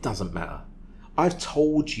mistake. It doesn't matter. I've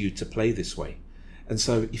told you to play this way. And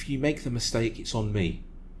so if you make the mistake, it's on me.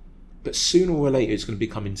 But sooner or later, it's going to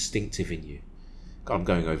become instinctive in you. God, I'm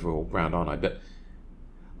going over all ground, aren't I? But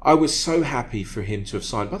I was so happy for him to have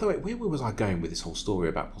signed. By the way, where was I going with this whole story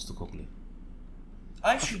about Postecoglou?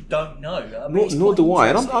 I actually don't know. Nor do I.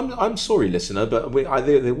 And I'm sorry, listener, but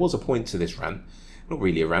there was a point to this rant. Not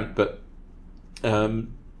really a rant, but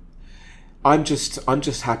I'm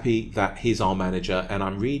just happy that he's our manager, and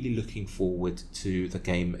I'm really looking forward to the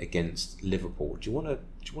game against Liverpool. Do you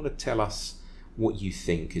want to tell us what you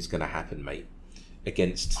think is going to happen, mate,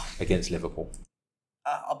 against Liverpool?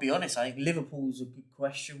 I'll be honest. I think Liverpool's a good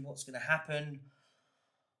question. What's going to happen?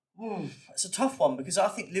 It's a tough one because I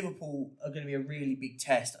think Liverpool are going to be a really big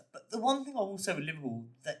test. But the one thing I will say with Liverpool,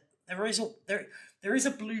 that there is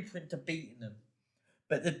a blueprint to beating them.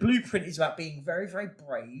 But the blueprint is about being very, very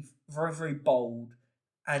brave, very, very bold,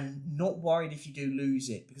 and not worried if you do lose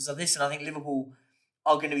it. Because listen, I think Liverpool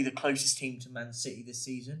are going to be the closest team to Man City this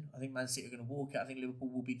season. I think Man City are going to walk it. I think Liverpool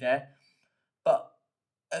will be there. But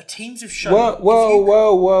teams have shown...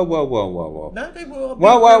 Whoa. No, they will.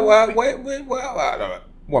 Wait.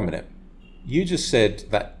 1 minute. You just said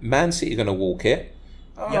that Man City are going to walk it.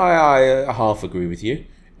 Yep. I half agree with you.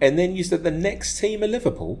 And then you said the next team are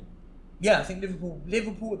Liverpool. Yeah, I think Liverpool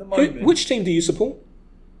at the moment. Which team do you support?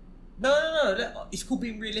 No. It's called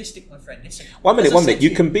being realistic, my friend. Listen. 1 minute.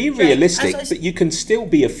 You can be realistic, but you can still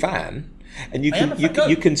be a fan, and you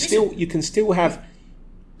can still have.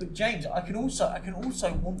 But James, I can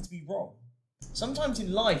also want to be wrong. Sometimes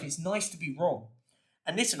in life, it's nice to be wrong.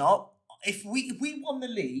 And listen, if we won the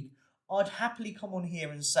league, I'd happily come on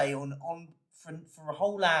here and say for a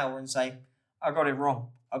whole hour and say, I got it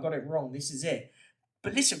wrong. This is it.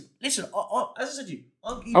 But listen. As I said to you,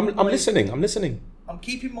 I'm listening. I'm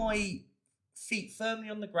keeping my feet firmly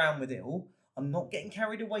on the ground with it all. I'm not getting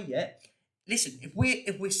carried away yet. Listen,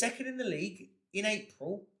 if we're second in the league in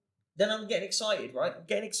April, then I'm getting excited, right? I'm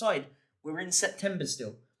getting excited. We're in September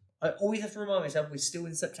still. I always have to remind myself we're still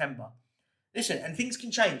in September. Listen, and things can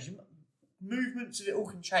change. Movements of it all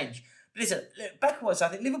can change. But listen, back to what I said,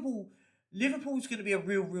 I think Liverpool's going to be a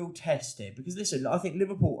real test here because, listen, I think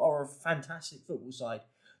Liverpool are a fantastic football side.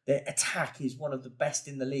 Their attack is one of the best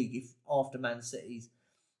in the league. If after Man City's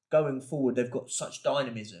going forward, they've got such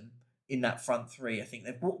dynamism in that front three. I think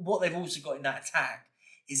what they've also got in that attack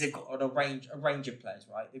is they've got a range of players,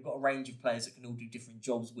 right? They've got a range of players that can all do different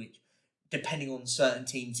jobs, which, depending on certain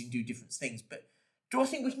teams, can do different things. But do I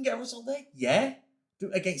think we can get a result there? Yeah.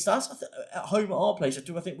 Against us? At home at our place,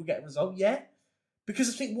 do I think we'll get a result? Yeah. Because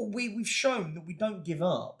I think what we've shown that we don't give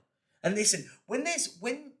up. And listen, when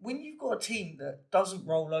you've got a team that doesn't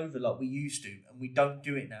roll over like we used to, and we don't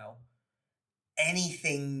do it now,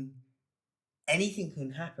 anything anything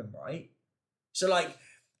can happen, right? So like,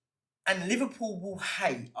 and Liverpool will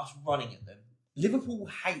hate us running at them. Liverpool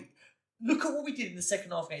will hate. Look at what we did in the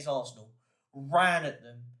second half against Arsenal. Ran at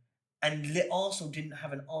them, and Arsenal didn't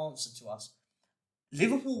have an answer to us.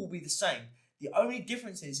 Liverpool will be the same. The only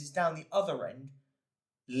difference is down the other end.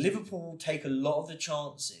 Liverpool will take a lot of the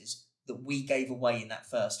chances that we gave away in that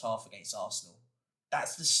first half against Arsenal.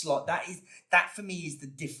 That's the slot. That for me is the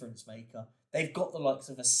difference maker. They've got the likes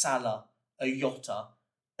of a Salah, a Jota,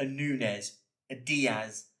 a Nunez, a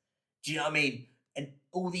Diaz. Do you know what I mean? And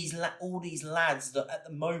all these lads that at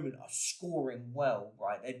the moment are scoring well,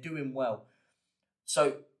 right? They're doing well.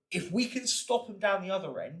 So if we can stop them down the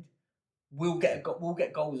other end, we'll get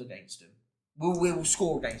goals against them. We'll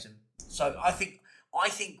score against them. So I think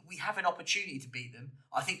we have an opportunity to beat them.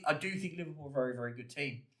 I do think Liverpool are a very, very good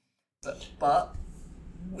team. But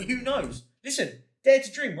who knows? Listen, dare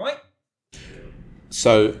to dream, right?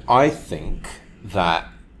 So I think that,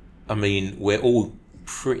 I mean, we're all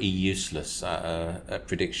pretty useless at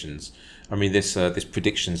predictions. I mean, this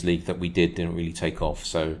predictions league that we didn't really take off.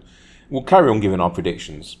 So we'll carry on giving our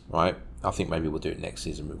predictions, right? I think maybe we'll do it next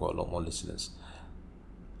season. We've got a lot more listeners.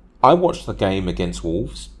 I watched the game against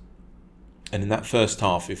Wolves, and in that first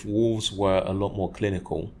half, if Wolves were a lot more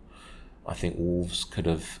clinical, I think Wolves could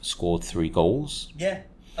have scored 3 goals. Yeah,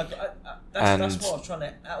 that's what I was trying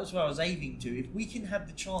to. That was where I was aiming to. If we can have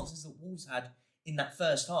the chances that Wolves had in that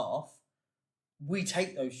first half, we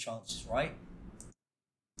take those chances, right?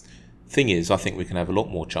 Thing is, I think we can have a lot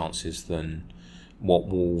more chances than what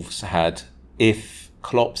Wolves had if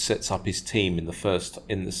Klopp sets up his team in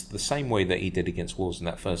the same way that he did against Wolves in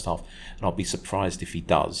that first half, and I'll be surprised if he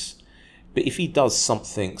does. But if he does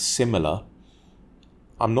something similar,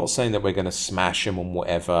 I'm not saying that we're going to smash him on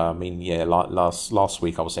whatever. I mean, yeah, like last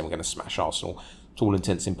week I was saying we're going to smash Arsenal. To all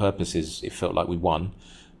intents and purposes, it felt like we won.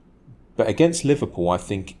 But against Liverpool, I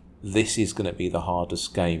think this is going to be the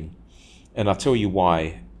hardest game, and I'll tell you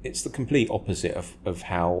why. It's the complete opposite of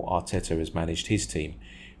how Arteta has managed his team,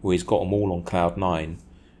 where he's got them all on cloud 9,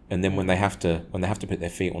 and then when they have to put their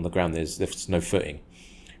feet on the ground, there's no footing.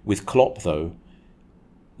 With Klopp though,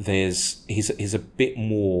 he's a bit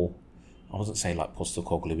more. I wasn't saying like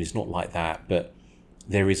Postecoglou. He's not like that, but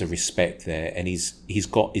there is a respect there, and he's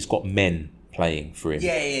got men playing for him.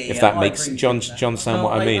 Yeah. If that makes do you understand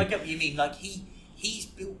what I mean? I get what you mean. Like he's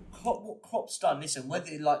built what Klopp's done. Listen,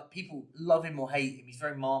 whether like people love him or hate him, he's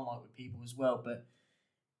very Marmite with people as well. But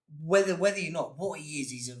whether you're not, what he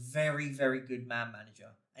is, he's a very, very good man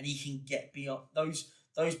manager, and he can get beyond those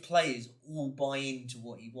players. All buy into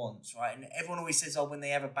what he wants, right? And everyone always says, "Oh, when they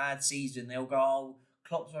have a bad season, they'll go, oh,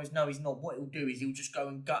 Klopp's always." No, he's not. What he'll do is he'll just go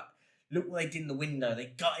and gut. Look what they did in the window.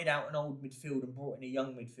 They gutted out an old midfield and brought in a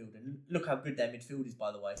young midfield. And look how good their midfield is,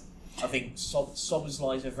 by the way. I think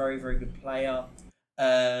Szoboszlai is a very, very good player.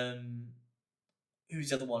 Who's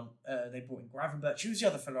the other one? They brought in Gravenberch. Who's the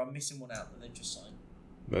other fella? I'm missing one out that they just signed.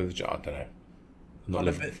 I don't know.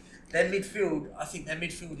 But their midfield, I think their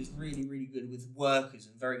midfield is really, really good with workers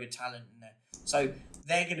and very good talent in there. So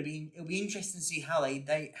they're going to be. It'll be interesting to see how they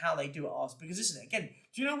do at Arsenal. Because listen, again,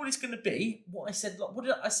 do you know what it's going to be? What I said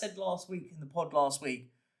last week in the pod last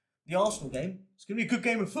week? The Arsenal game. It's going to be a good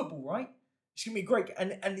game of football, right? It's going to be great.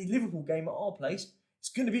 And the Liverpool game at our place. It's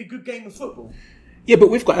going to be a good game of football. Yeah, but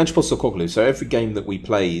we've got Ange Postecoglou, so every game that we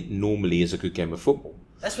play normally is a good game of football.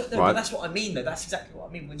 That's what I mean, though. That's exactly what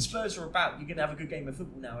I mean. When Spurs are about, you're going to have a good game of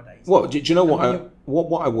football nowadays. Well, do you know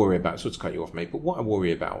what I worry about? So to cut you off, mate, but what I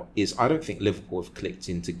worry about is I don't think Liverpool have clicked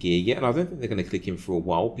into gear yet, and I don't think they're going to click in for a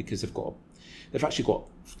while because they've actually got,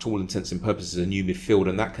 to all intents and purposes, a new midfield,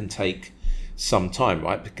 and that can take some time,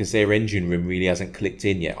 right? Because their engine room really hasn't clicked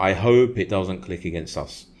in yet. I hope it doesn't click against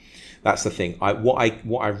us. That's the thing. What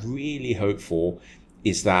I really hope for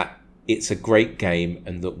is that it's a great game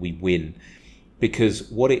and that we win, because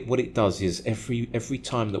what it does is every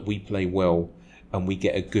time that we play well and we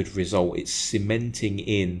get a good result, it's cementing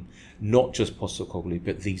in not just Postecoglou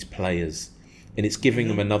but these players, and it's giving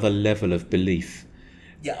them another level of belief.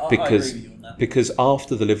 Yeah, I agree with you on that. Because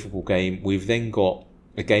after the Liverpool game, we've then got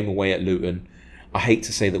a game away at Luton. I hate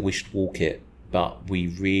to say that we should walk it, but we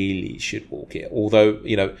really should walk it. Although,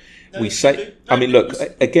 we say... I mean, look,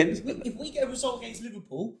 again... If we get a result against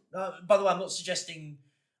Liverpool... by the way, I'm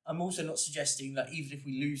also not suggesting that even if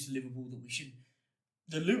we lose to Liverpool that we should...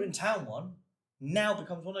 The Luton Town one now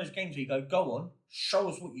becomes one of those games where you go on, show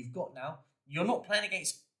us what you've got now. You're not playing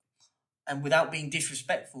against... And without being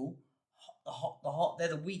disrespectful, they're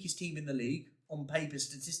the weakest team in the league, on paper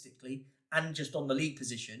statistically, and just on the league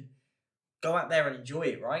position. Go out there and enjoy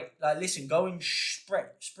it, right? Like, listen, go and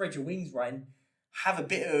spread your wings, right, and have a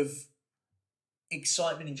bit of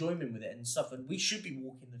excitement, enjoyment with it and stuff. And we should be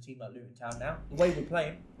walking the team like Luton Town now. The way we're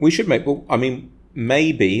playing. We should make. Well, I mean,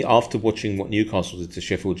 maybe after watching what Newcastle did to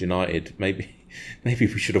Sheffield United, maybe we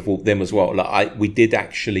should have walked them as well. We did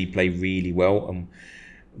actually play really well, and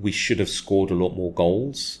we should have scored a lot more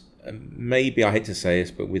goals. Maybe, I hate to say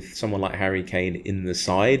this, but with someone like Harry Kane in the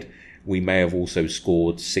side, we may have also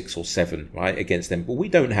scored 6 or 7, right, against them. But we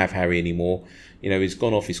don't have Harry anymore. He's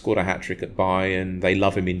gone off. He scored a hat-trick at Bayern. They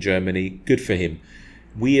love him in Germany. Good for him.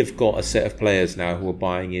 We have got a set of players now who are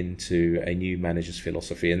buying into a new manager's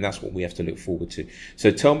philosophy, and that's what we have to look forward to.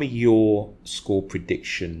 So tell me your score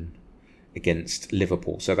prediction against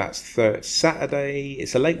Liverpool. So that's Saturday.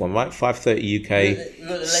 It's a late one, right? 5:30 UK,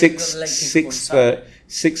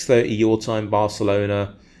 6:30 your time,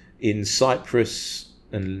 Barcelona. In Cyprus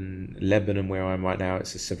and Lebanon, where I'm right now,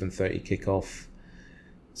 it's a 7:30 kickoff.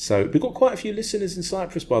 So we've got quite a few listeners in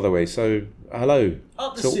Cyprus, by the way. So hello.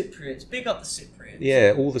 Up the Cypriots. Big up the Cypriots.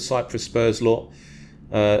 Yeah, all the Cyprus Spurs lot.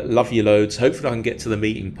 Love you loads. Hopefully I can get to the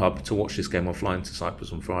meeting pub to watch this game. I'm flying to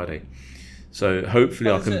Cyprus on Friday. So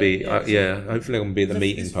hopefully I can be... hopefully I can be at the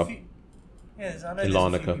meeting pub. I know there's a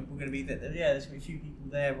few people going to be there. Yeah, there's going to be a few people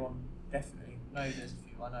there on... Definitely. No, there's a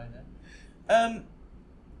few. I know that.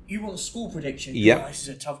 You want a score prediction? Yeah. Oh, this is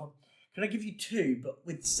a tough one. Can I give you 2, but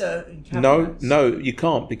with certain caveats? No, you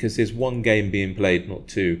can't, because there's one game being played, not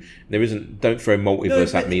 2. There isn't. Don't throw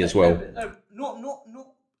multiverse at me as well. Not.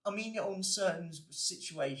 I mean it on certain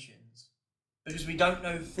situations, because we don't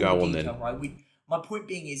know full detail, right? My point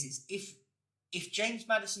being is if James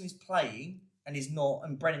Maddison is playing and is not,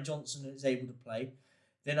 and Brennan Johnson is able to play,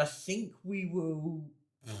 then I think we will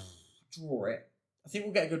draw it. I think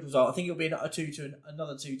we'll get a good result. I think it'll be another 2-2,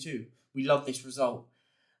 another 2-2. We love this result.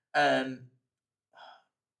 I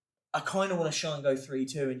kind of want to try and go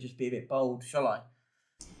 3-2 and just be a bit bold. Shall I?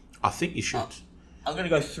 I think you should. I'm going to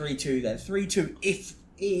go 3-2 then. 3-2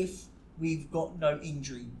 if we've got no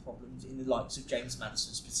injury problems in the likes of James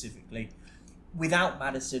Maddison specifically. Without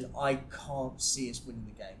Maddison, I can't see us winning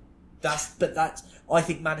the game. I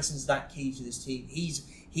think Maddison's that key to this team.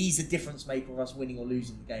 He's the difference maker of us winning or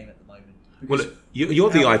losing the game at the moment. Well, you're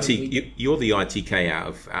the ITK out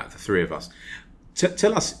of the three of us.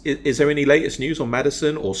 Tell us, is there any latest news on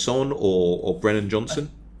Maddison or Son or Brennan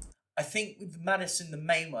Johnson? I think with Maddison, the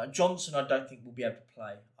main one, Johnson, I don't think will be able to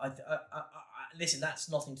play. Listen, that's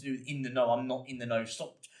nothing to do with in the know. I'm not in the know.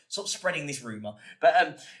 Stop spreading this rumor.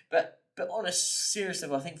 But on a serious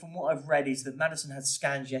level, I think from what I've read is that Maddison had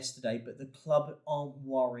scans yesterday, but the club aren't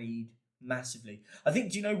worried massively. I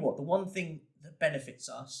think, do you know what? The one thing that benefits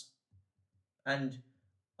us, and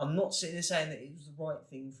I'm not sitting there saying that it was the right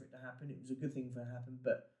thing for it to happen. It was a good thing for it to happen,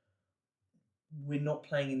 but we're not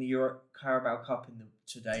playing in the Carabao Cup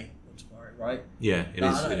today or tomorrow, right? Yeah, it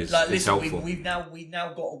is. It's listen, helpful. We've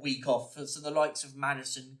now got a week off, so the likes of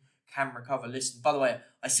Maddison can recover. Listen, by the way,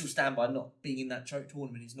 I still stand by not being in that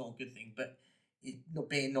tournament is not a good thing, but not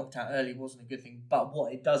being knocked out early wasn't a good thing. But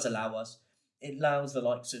what it does allow us, it allows the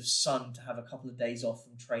likes of Son to have a couple of days off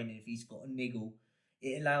from training if he's got a niggle.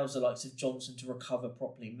 It allows the likes of Johnson to recover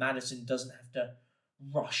properly. Maddison doesn't have to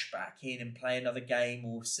rush back in and play another game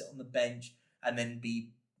or sit on the bench and then be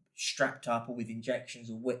strapped up or with injections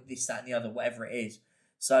or with this, that and the other, whatever it is.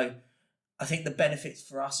 So I think the benefits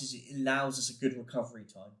for us is it allows us a good recovery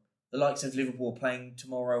time. The likes of Liverpool are playing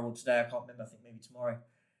tomorrow or today, I can't remember, I think maybe tomorrow.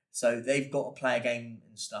 So they've got to play a game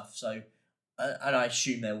and stuff. So, and I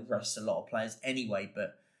assume they'll rest a lot of players anyway,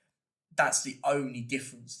 but that's the only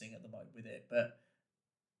difference thing at the moment with it. But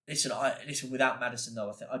listen, without Maddison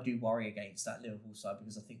though, I do worry against that Liverpool side,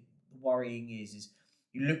 because I think the worrying is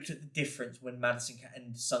you looked at the difference when Maddison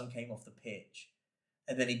and Son came off the pitch,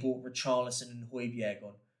 and then he brought Richarlison and Højbjerg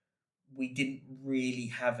on. We didn't really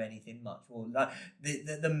have anything much. Well, like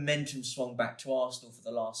the momentum swung back to Arsenal for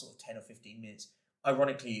the last sort of 10 or 15 minutes.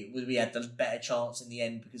 Ironically, we had the better chance in the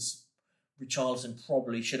end because Richarlison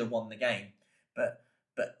probably should have won the game, but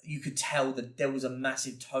you could tell that there was a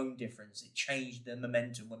massive tone difference. It changed the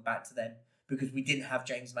momentum, went back to them because we didn't have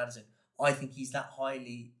James Maddison. I think of him that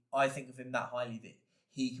highly that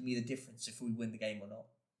he can be the difference if we win the game or not.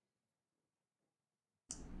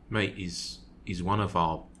 Mate, he's one of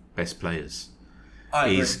our best players.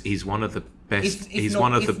 He's one of the best. He's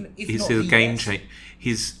a game changer.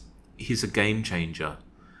 He's a game changer,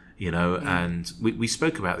 you know. And we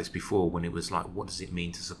spoke about this before when it was like, what does it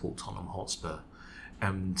mean to support Tottenham Hotspur?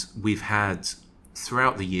 And we've had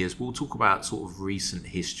throughout the years. We'll talk about sort of recent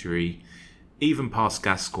history, even past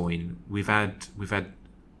Gascoigne. We've had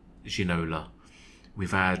Ginola,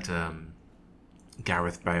 we've had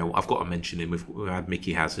Gareth Bale. I've got to mention him. We've had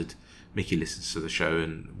Mickey Hazard. Mickey listens to the show,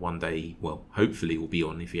 and one day, well, hopefully, will be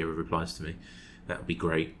on if he ever replies to me. that would be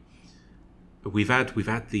great. We've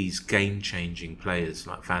had these game-changing players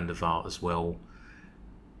like Van der Vaart as well,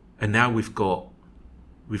 and now we've got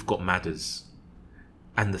Madders.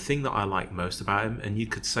 And the thing that I like most about him, and you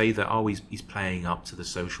could say that he's playing up to the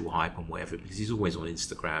social hype and whatever, because he's always on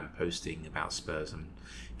Instagram posting about Spurs and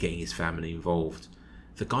getting his family involved.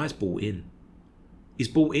 The guy's bought in. He's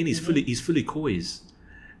bought in. He's fully coys,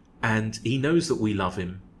 and he knows that we love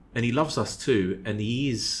him, and he loves us too. And he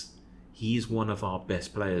is one of our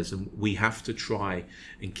best players, and we have to try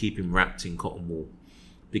and keep him wrapped in cotton wool,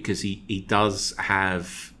 because he does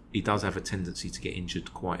have a tendency to get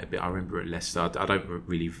injured quite a bit. I remember at Leicester. I don't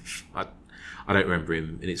remember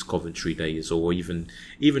him in his Coventry days or even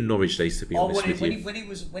Norwich days, to be honest with you. When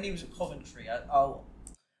he was at Coventry,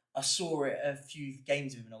 I saw it a few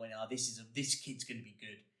games of him and I went, this kid's going to be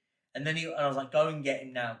good. And then I was like, go and get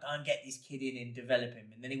him now. Go and get this kid in and develop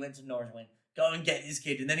him. And then he went to Norwich and went, go and get this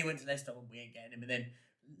kid. And then he went to Leicester and we ain't getting him. And then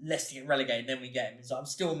Leicester get relegated and then we get him. And so I'm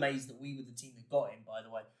still amazed that we were the team that got him, by the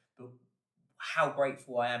way. But how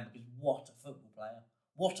grateful I am, because what a football player.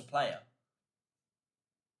 What a player.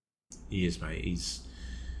 He is, mate.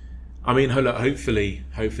 Hopefully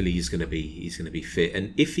he's going to be fit.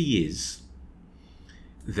 And if he is,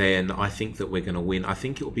 then I think that we're going to win. I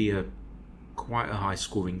think it'll be quite a high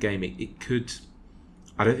scoring game. It could.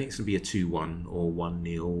 I don't think it's going to be a 2-1 or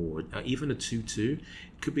 1-0 or even a 2-2. It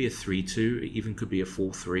could be a 3-2. It even could be a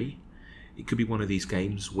 4-3. It could be one of these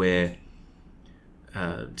games where,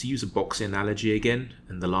 to use a boxing analogy again,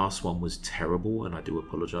 and the last one was terrible, and I do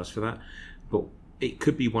apologise for that, but it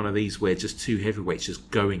could be one of these where just two heavyweights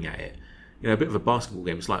just going at it. A bit of a basketball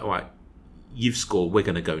game. It's like, all right, you've scored, we're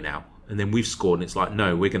going to go now. And then we've scored, and it's like,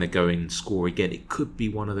 no, we're going to go and score again. It could be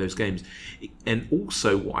one of those games. And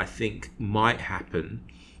also what I think might happen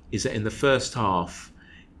is that in the first half,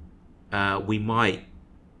 we might,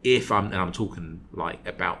 and I'm talking like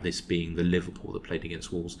about this being the Liverpool that played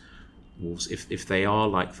against Wolves, if they are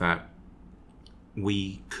like that,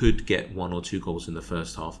 we could get 1 or 2 goals in the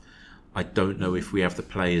first half. I don't know if we have the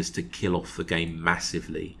players to kill off the game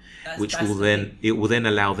massively, which will then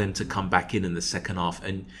allow them to come back in the second half,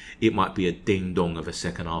 and it might be a ding dong of a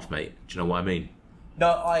second half, mate. Do you know what I mean? No,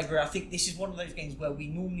 I agree. I think this is one of those games where we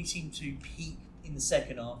normally seem to peak in the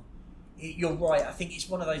second half. You're right. I think it's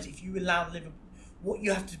one of those. If you allow Liverpool, what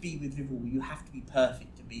you have to be with Liverpool, you have to be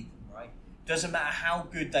perfect to beat them, right? Doesn't matter how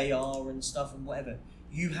good they are and stuff and whatever.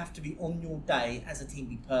 You have to be on your day as a team,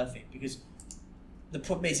 be perfect, because the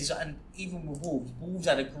problem is, and even with Wolves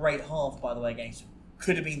had a great half, by the way, against them.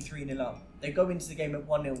 Could have been 3-0 up. They go into the game at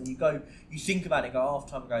 1-0, and you think about it, go half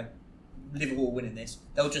time, and go, Liverpool winning this.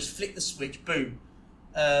 They'll just flick the switch, boom.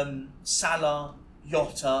 Salah,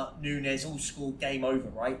 Jota, Nunes all scored, game over,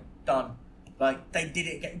 right? Done. Like, they did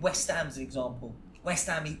it. West Ham's an example. West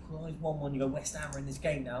Ham equalised 1-1. You go, West Ham are in this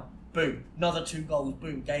game now. Boom. Another 2 goals,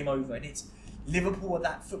 boom, game over. And it's Liverpool are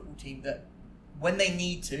that football team that, when they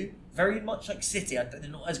need to, very much like City, they're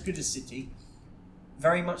not as good as City,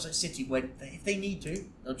 very much like City, where if they need to,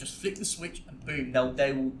 they'll just flick the switch and boom,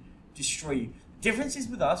 they will destroy you. The difference is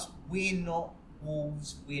with us, we're not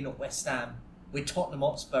Wolves, we're not West Ham, we're Tottenham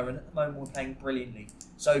Hotspur, and at the moment we're playing brilliantly.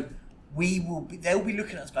 So they'll be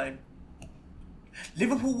looking at us going,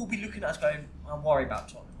 Liverpool will be looking at us going, I'm worried about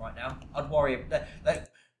Tottenham right now. I'd worry, like,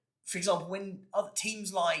 for example, when other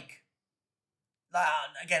teams like,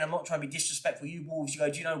 again, I'm not trying to be disrespectful. You Wolves, you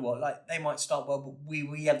go, do you know what? Like, they might start well, but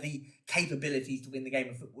we have the capabilities to win the game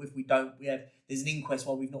of football. If we don't, there's an inquest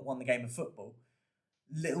why we've not won the game of football.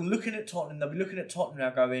 Looking at Tottenham, they'll be looking at Tottenham now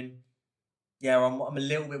going, yeah, I'm a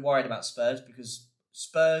little bit worried about Spurs, because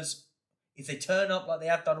Spurs, if they turn up like they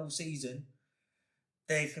have done all season,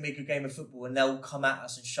 they can be a good game of football, and they'll come at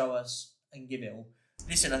us and show us and give it all.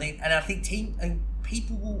 Listen, I think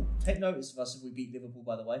people will take notice of us if we beat Liverpool,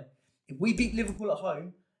 by the way. If we beat Liverpool at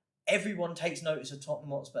home, everyone takes notice of Tottenham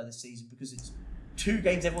Hotspur this season, because it's 2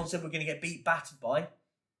 games everyone said we're going to get battered by,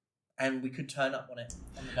 and we could turn up on it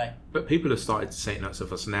on the day. But people have started to take notice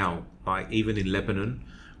of us now, like even in Lebanon,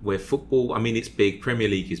 where football, I mean, it's big. Premier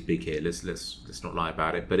League is big here. Let's not lie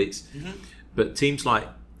about it. But but teams like,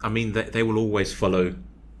 I mean, they will always follow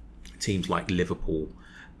teams like Liverpool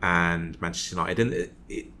and Manchester United, and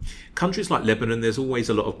countries like Lebanon, there's always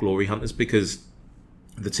a lot of glory hunters, because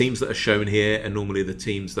the teams that are shown here are normally the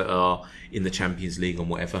teams that are in the Champions League and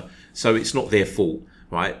whatever. So it's not their fault,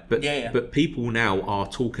 right? But but people now are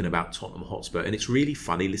talking about Tottenham Hotspur, and it's really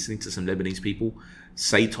funny listening to some Lebanese people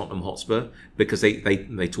say Tottenham Hotspur, because they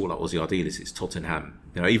talk like Aussie idealists. It's Tottenham.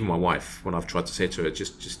 Even my wife, when I've tried to say to her,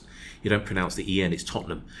 just you don't pronounce the EN, it's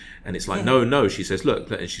Tottenham. And it's like, no. She says, look,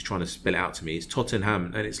 and she's trying to spell it out to me. It's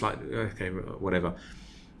Tottenham. And it's like, okay, whatever.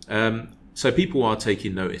 So people are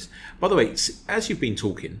taking notice. By the way, as you've been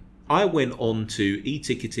talking, I went on to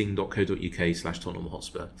eticketing.co.uk/Tottenham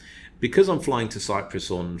Hotspur. Because I'm flying to Cyprus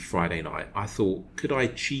on Friday night, I thought, could I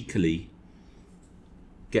cheekily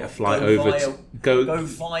get a flight go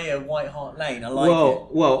via White Hart Lane? I like it.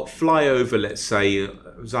 Well, fly over, let's say,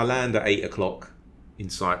 I land at 8 o'clock in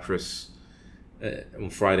Cyprus on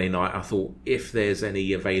Friday night. I thought, if there's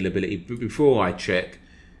any availability, before I check,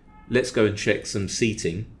 let's go and check some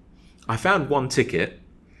seating. I found one ticket.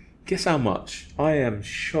 Guess how much? I am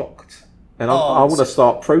shocked. And I want to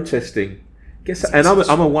start protesting. And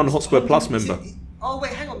I'm a One Hotspur Plus member. Oh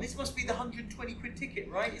wait, hang on. This must be the 120 quid ticket,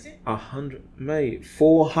 right? Is it?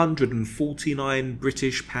 449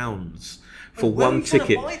 British pounds for one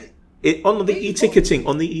ticket. On the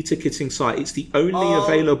e-ticketing site, it's the only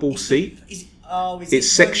available seat.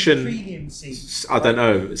 It's section premium seats. I don't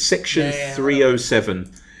know, section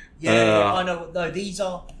 307. Yeah, I know. No, these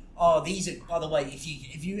are. These are. By the way, if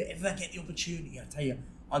you ever get the opportunity, I tell you,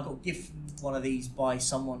 I got given one of these by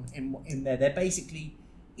someone in there. They're basically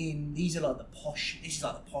in. These are like the posh. This is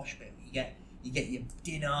like the posh bit. You get your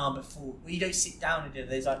dinner before. Well, you don't sit down and dinner.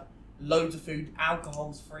 There's like loads of food.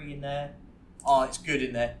 Alcohol's free in there. Oh, it's good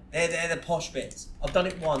in there. They're the posh bits. I've done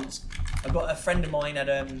it once. I've got a friend of mine at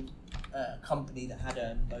a company that had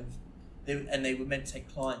those. They were meant to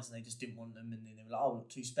take clients and they just didn't want them, and they were like, "Oh,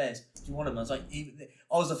 2 spares. Do you want them?" I was like, I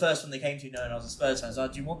was the first one they came to knowing I was a Spurs fan. I was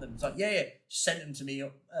like, "Do you want them?" It's like, "Yeah." Just sent them to me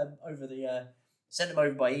sent them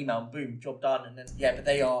over by email. And boom, job done. And then but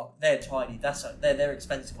they're tiny. They're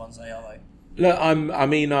expensive ones. They are though. Look,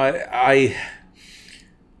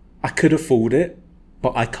 I could afford it,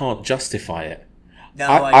 but I can't justify it. No,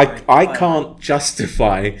 I can't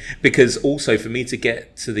justify, because also for me to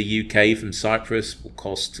get to the UK from Cyprus will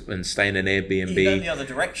cost, and stay in an Airbnb. You're going the other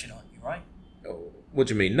direction, aren't you? Right? What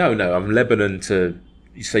do you mean? No. I'm Lebanon to.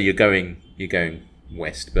 So you're going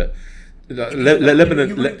west, but Lebanon.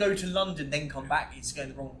 You wouldn't go to London then come back. It's going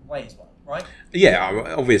the wrong way as well, right?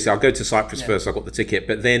 Yeah, obviously I'll go to Cyprus first. I got the ticket,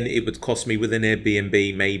 but then it would cost me with an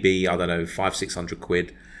Airbnb maybe, I don't know, 500-600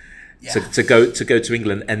 quid. Yeah. To go to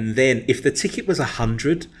England, and then if the ticket was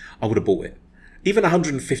 100, I would have bought it. Even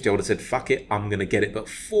 150, I would have said, "Fuck it, I'm gonna get it." But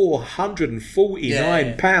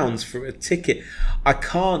 449 pounds for a ticket, I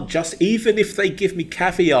can't even if they give me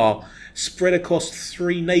caviar spread across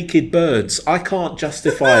 3 naked birds, I can't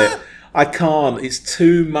justify it. I can't. It's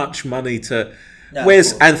too much money to. No,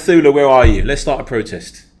 where's Anthula? Where are you? Let's start a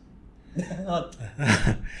protest.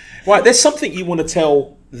 Right, there's something you want to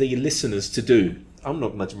tell the listeners to do. I'm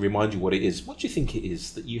not going to remind you what it is. What do you think it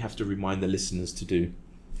is that you have to remind the listeners to do?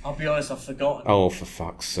 I'll be honest, I've forgotten. Oh, for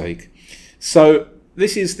fuck's sake. So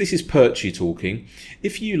this is Perchy talking.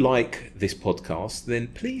 If you like this podcast, then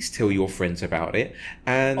please tell your friends about it.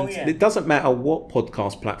 And it doesn't matter what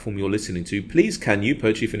podcast platform you're listening to. Please can you,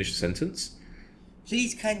 Perchy, finish the sentence?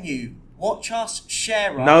 Please can you watch us,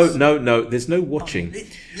 share us. No. There's no watching.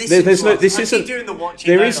 There's no. This isn't. I keep doing the watching.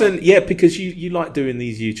 There isn't. Yeah, because you like doing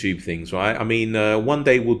these YouTube things, right? I mean, one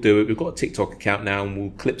day we'll do it. We've got a TikTok account now, and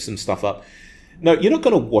we'll clip some stuff up. No, you're not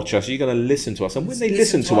going to watch us. You're going to listen to us. And when they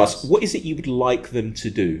listen to us, what is it you would like them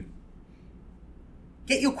to do?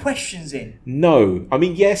 Get your questions in. No, I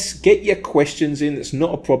mean, yes, get your questions in. It's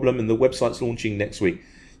not a problem, and the website's launching next week.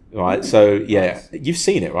 Right, so nice. You've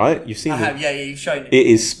seen it, right? You've seen it. I have, you've shown it. It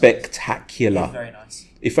is spectacular. It's very nice.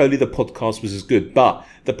 If only the podcast was as good. But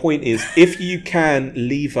the point is, if you can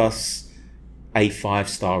leave us a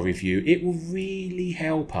 5-star review, it will really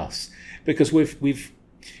help us, because we've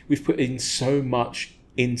put in so much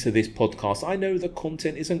into this podcast. I know the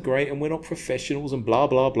content isn't great and we're not professionals and blah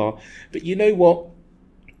blah blah, but you know what?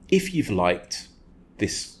 If you've liked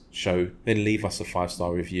this show, then leave us a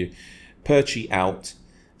 5-star review. Perchy out.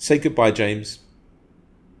 Say goodbye, James.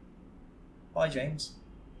 Bye, James.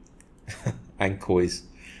 And Coys.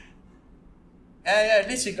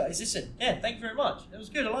 Listen, guys, listen. Yeah, thank you very much. It was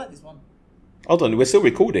good. I like this one. Hold on, we're still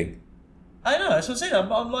recording. I know. That's what I'm saying.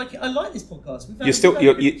 I like this podcast.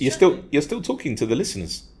 You're still talking to the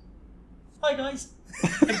listeners. Hi, guys.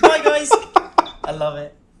 Bye, guys. I love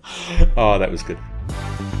it. Oh, that was good.